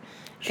for.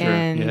 Sure.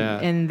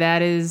 And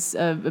that is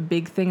a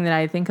big thing that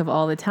I think of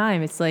all the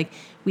time. It's like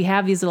we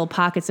have these little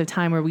pockets of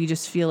time where we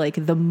just feel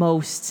like the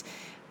most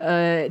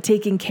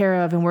taken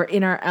care of and we're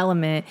in our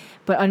element,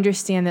 but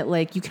understand that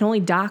like you can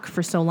only dock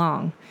for so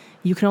long.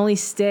 You can only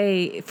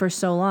stay for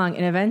so long,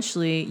 and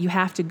eventually you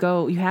have to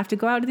go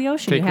out to the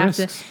ocean.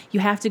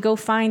 You have to go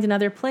find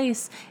another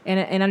place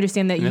and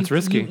understand that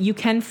you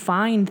can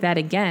find that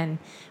again.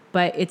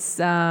 But it's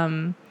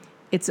going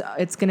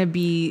to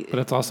be, but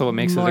it's also what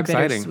makes it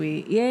exciting.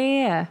 Bittersweet.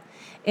 Yeah.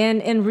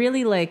 And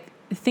really like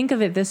think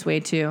of it this way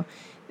too.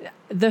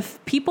 The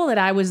people that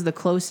I was the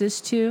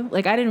closest to,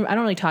 like I don't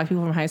really talk to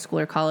people from high school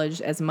or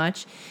college as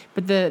much,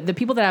 but the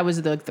people that I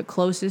was the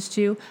closest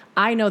to,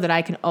 I know that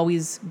I can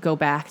always go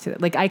back to.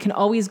 Like I can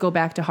always go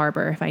back to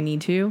Harbor if I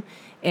need to,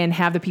 and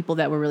have the people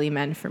that were really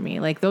meant for me.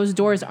 Like those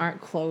doors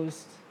aren't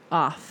closed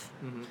off.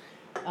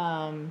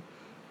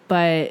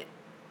 But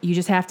you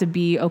just have to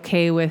be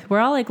okay with, we're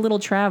all like little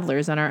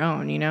travelers on our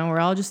own, we're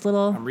all just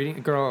little. I'm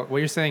reading, girl, what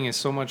you're saying is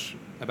so much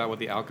about what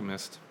The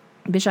Alchemist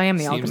Bitch, I am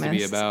the seems alchemist. to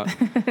be about.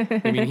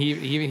 I mean,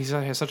 he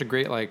has such a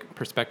great like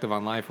perspective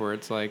on life where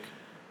it's like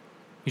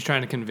he's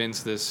trying to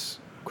convince this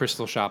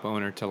crystal shop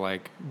owner to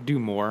like do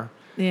more.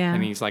 Yeah.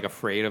 And he's like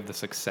afraid of the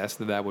success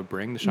that would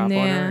bring the shop owner.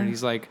 And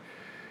he's like,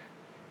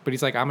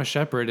 I'm a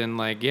shepherd, and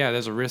like,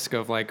 there's a risk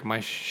of like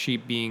my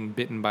sheep being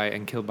bitten by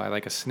and killed by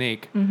like a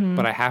snake,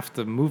 but I have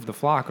to move the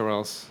flock or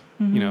else,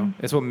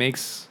 it's what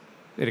makes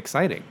it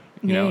exciting.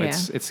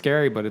 It's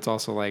scary, but it's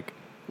also like,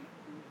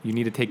 you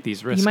need to take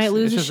these risks. You might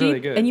lose a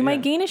sheep, and you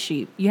might gain a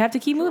sheep. You have to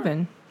keep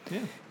moving.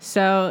 Yeah.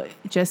 So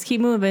just keep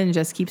moving,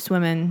 just keep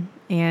swimming,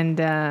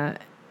 and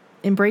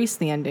embrace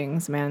the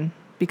endings, man,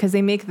 because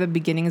they make the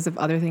beginnings of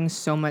other things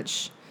so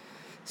much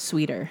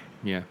sweeter.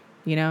 Yeah.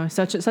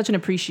 Such an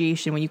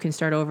appreciation when you can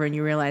start over and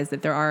you realize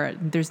that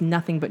there's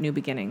nothing but new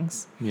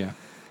beginnings. Yeah.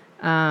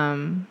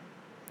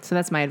 So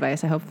that's my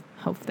advice. I hope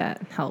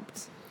that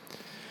helped.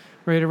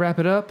 Ready to wrap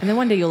it up? And then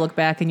one day you'll look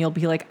back and you'll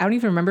be like, I don't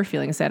even remember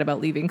feeling sad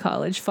about leaving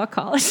college. Fuck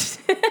college.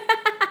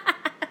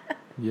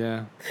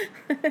 Yeah.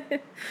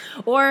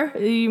 Or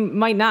you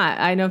might not.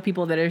 I know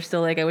people that are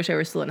still like, I wish I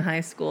were still in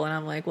high school. And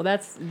I'm like, well,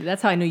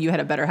 that's how I knew you had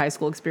a better high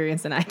school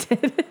experience than I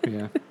did.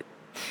 Yeah.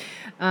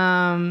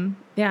 I'm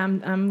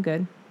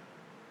good.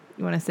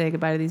 You want to say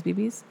goodbye to these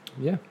BBs?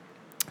 Yeah.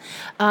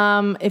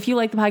 If you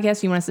like the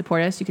podcast, you want to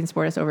support us, you can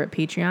support us over at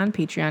Patreon,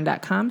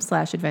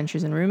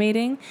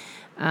 patreon.com/adventuresinroommating.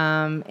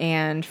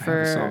 And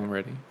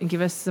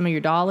give us some of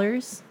your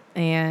dollars,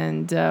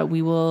 and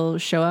we will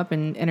show up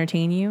and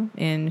entertain you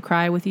and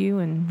cry with you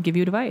and give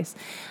you advice.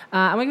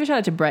 I'm going to give a shout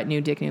out to Brett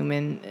New Dick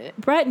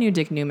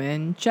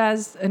Newman,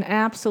 just an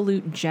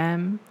absolute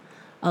gem,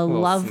 a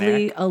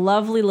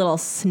lovely little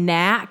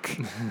snack.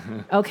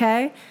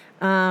 Okay.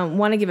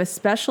 Want to give a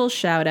special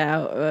shout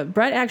out.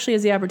 Brett actually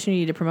has the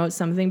opportunity to promote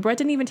something. Brett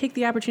didn't even take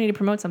the opportunity to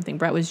promote something.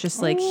 Brett was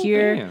just like,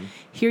 here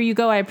you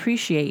go. I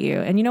appreciate you.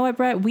 And you know what,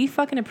 Brett? We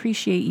fucking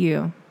appreciate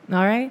you.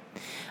 All right.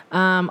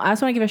 I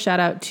also want to give a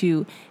shout out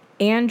to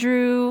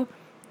Andrew.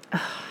 I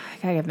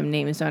gotta give them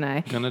names, don't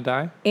I? Gonna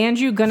die?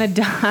 Andrew Gonna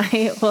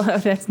Die. Well,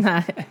 that's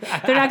not.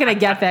 They're not gonna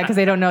get that because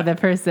they don't know the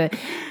person.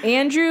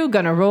 Andrew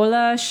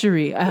Gunnarola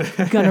Cherie.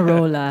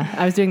 Gunnarola.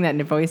 I was doing that in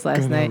a voice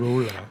last night.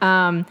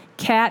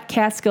 Kat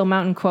Catskill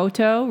Mountain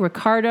Quoto.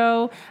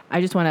 Ricardo.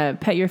 I just want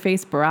to pet your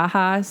face.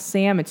 Baraja.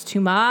 Sam. It's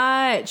too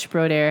much.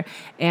 Bro Dare.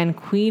 And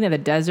Queen of the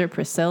Desert.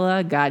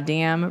 Priscilla.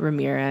 Goddamn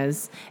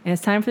Ramirez. And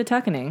it's time for the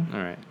tuckening. All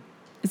right.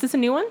 Is this a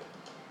new one?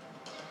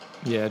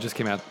 Yeah, it just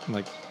came out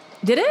like.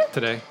 Did it?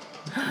 Today.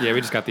 Yeah,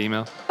 we just got the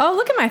email. Oh,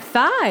 look at my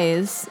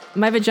thighs.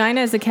 My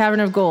vagina is a cavern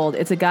of gold.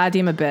 It's a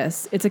goddamn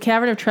abyss. It's a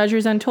cavern of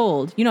treasures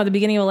untold. You know, the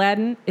beginning of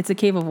Aladdin, it's a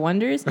cave of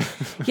wonders.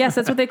 Yes,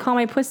 that's what they call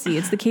my pussy.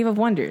 It's the cave of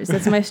wonders.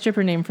 That's my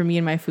stripper name for me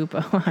and my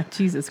fupa.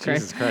 Jesus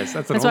Christ. Jesus Christ.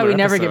 That's why we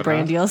never get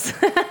brand deals.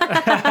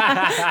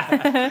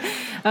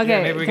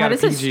 Okay. Yeah, God,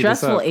 this is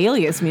stressful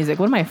alias music.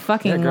 What am I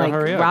fucking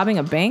robbing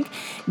a bank?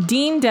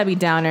 Dean Debbie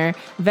Downer,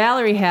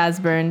 Valerie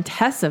Hasburn,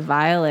 Tessa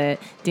Violet,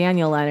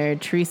 Daniel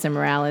Leonard, Teresa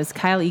Morales,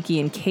 Kyle Icky,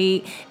 and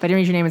Kate. If I didn't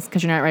read your name, it's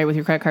because you're not right with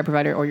your credit card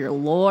provider or your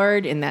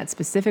lord in that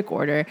specific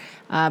order.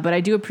 But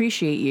I do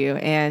appreciate you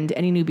and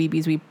any new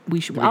BBs we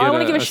should. I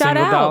want to give a shout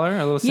out.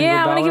 A little single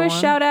I want to give a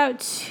one? shout out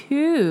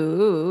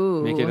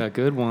to. Make it a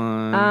good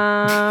one.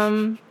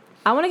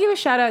 I want to give a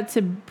shout out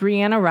to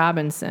Brianna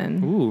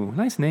Robinson. Ooh,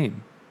 nice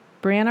name.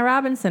 Brianna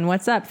Robinson,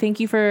 what's up?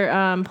 Thank you for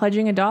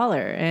pledging $1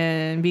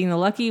 and being the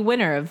lucky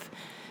winner of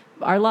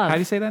our love. How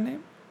do you say that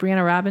name?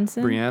 Brianna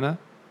Robinson. Brianna.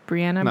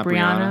 Not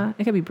Brianna.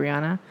 It could be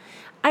Brianna.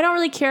 I don't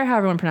really care how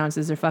everyone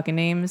pronounces their fucking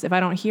names. If I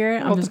don't hear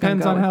it, I'm just going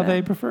to go with it. Depends on how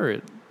they prefer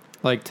it.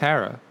 Like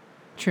Tara.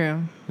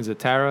 True. Is it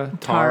Tara?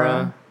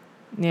 Tara?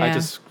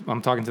 Yeah.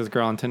 I'm talking to this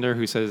girl on Tinder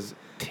who says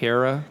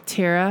Tara.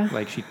 Tara.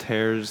 Like she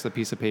tears the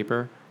piece of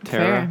paper.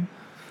 Tara.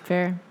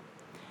 Fair.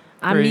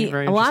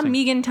 Very I'm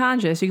Megan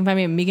Tonjes. You can find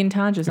me at Megan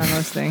Tonjes on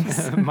most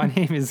things. My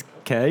name is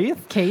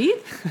Keith.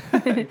 Keith?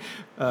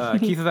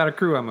 Keith without a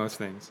crew on most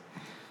things.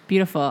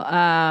 Beautiful.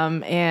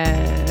 And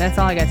that's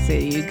all I got to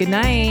say to you. Good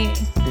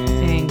night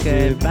and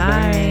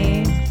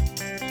goodbye.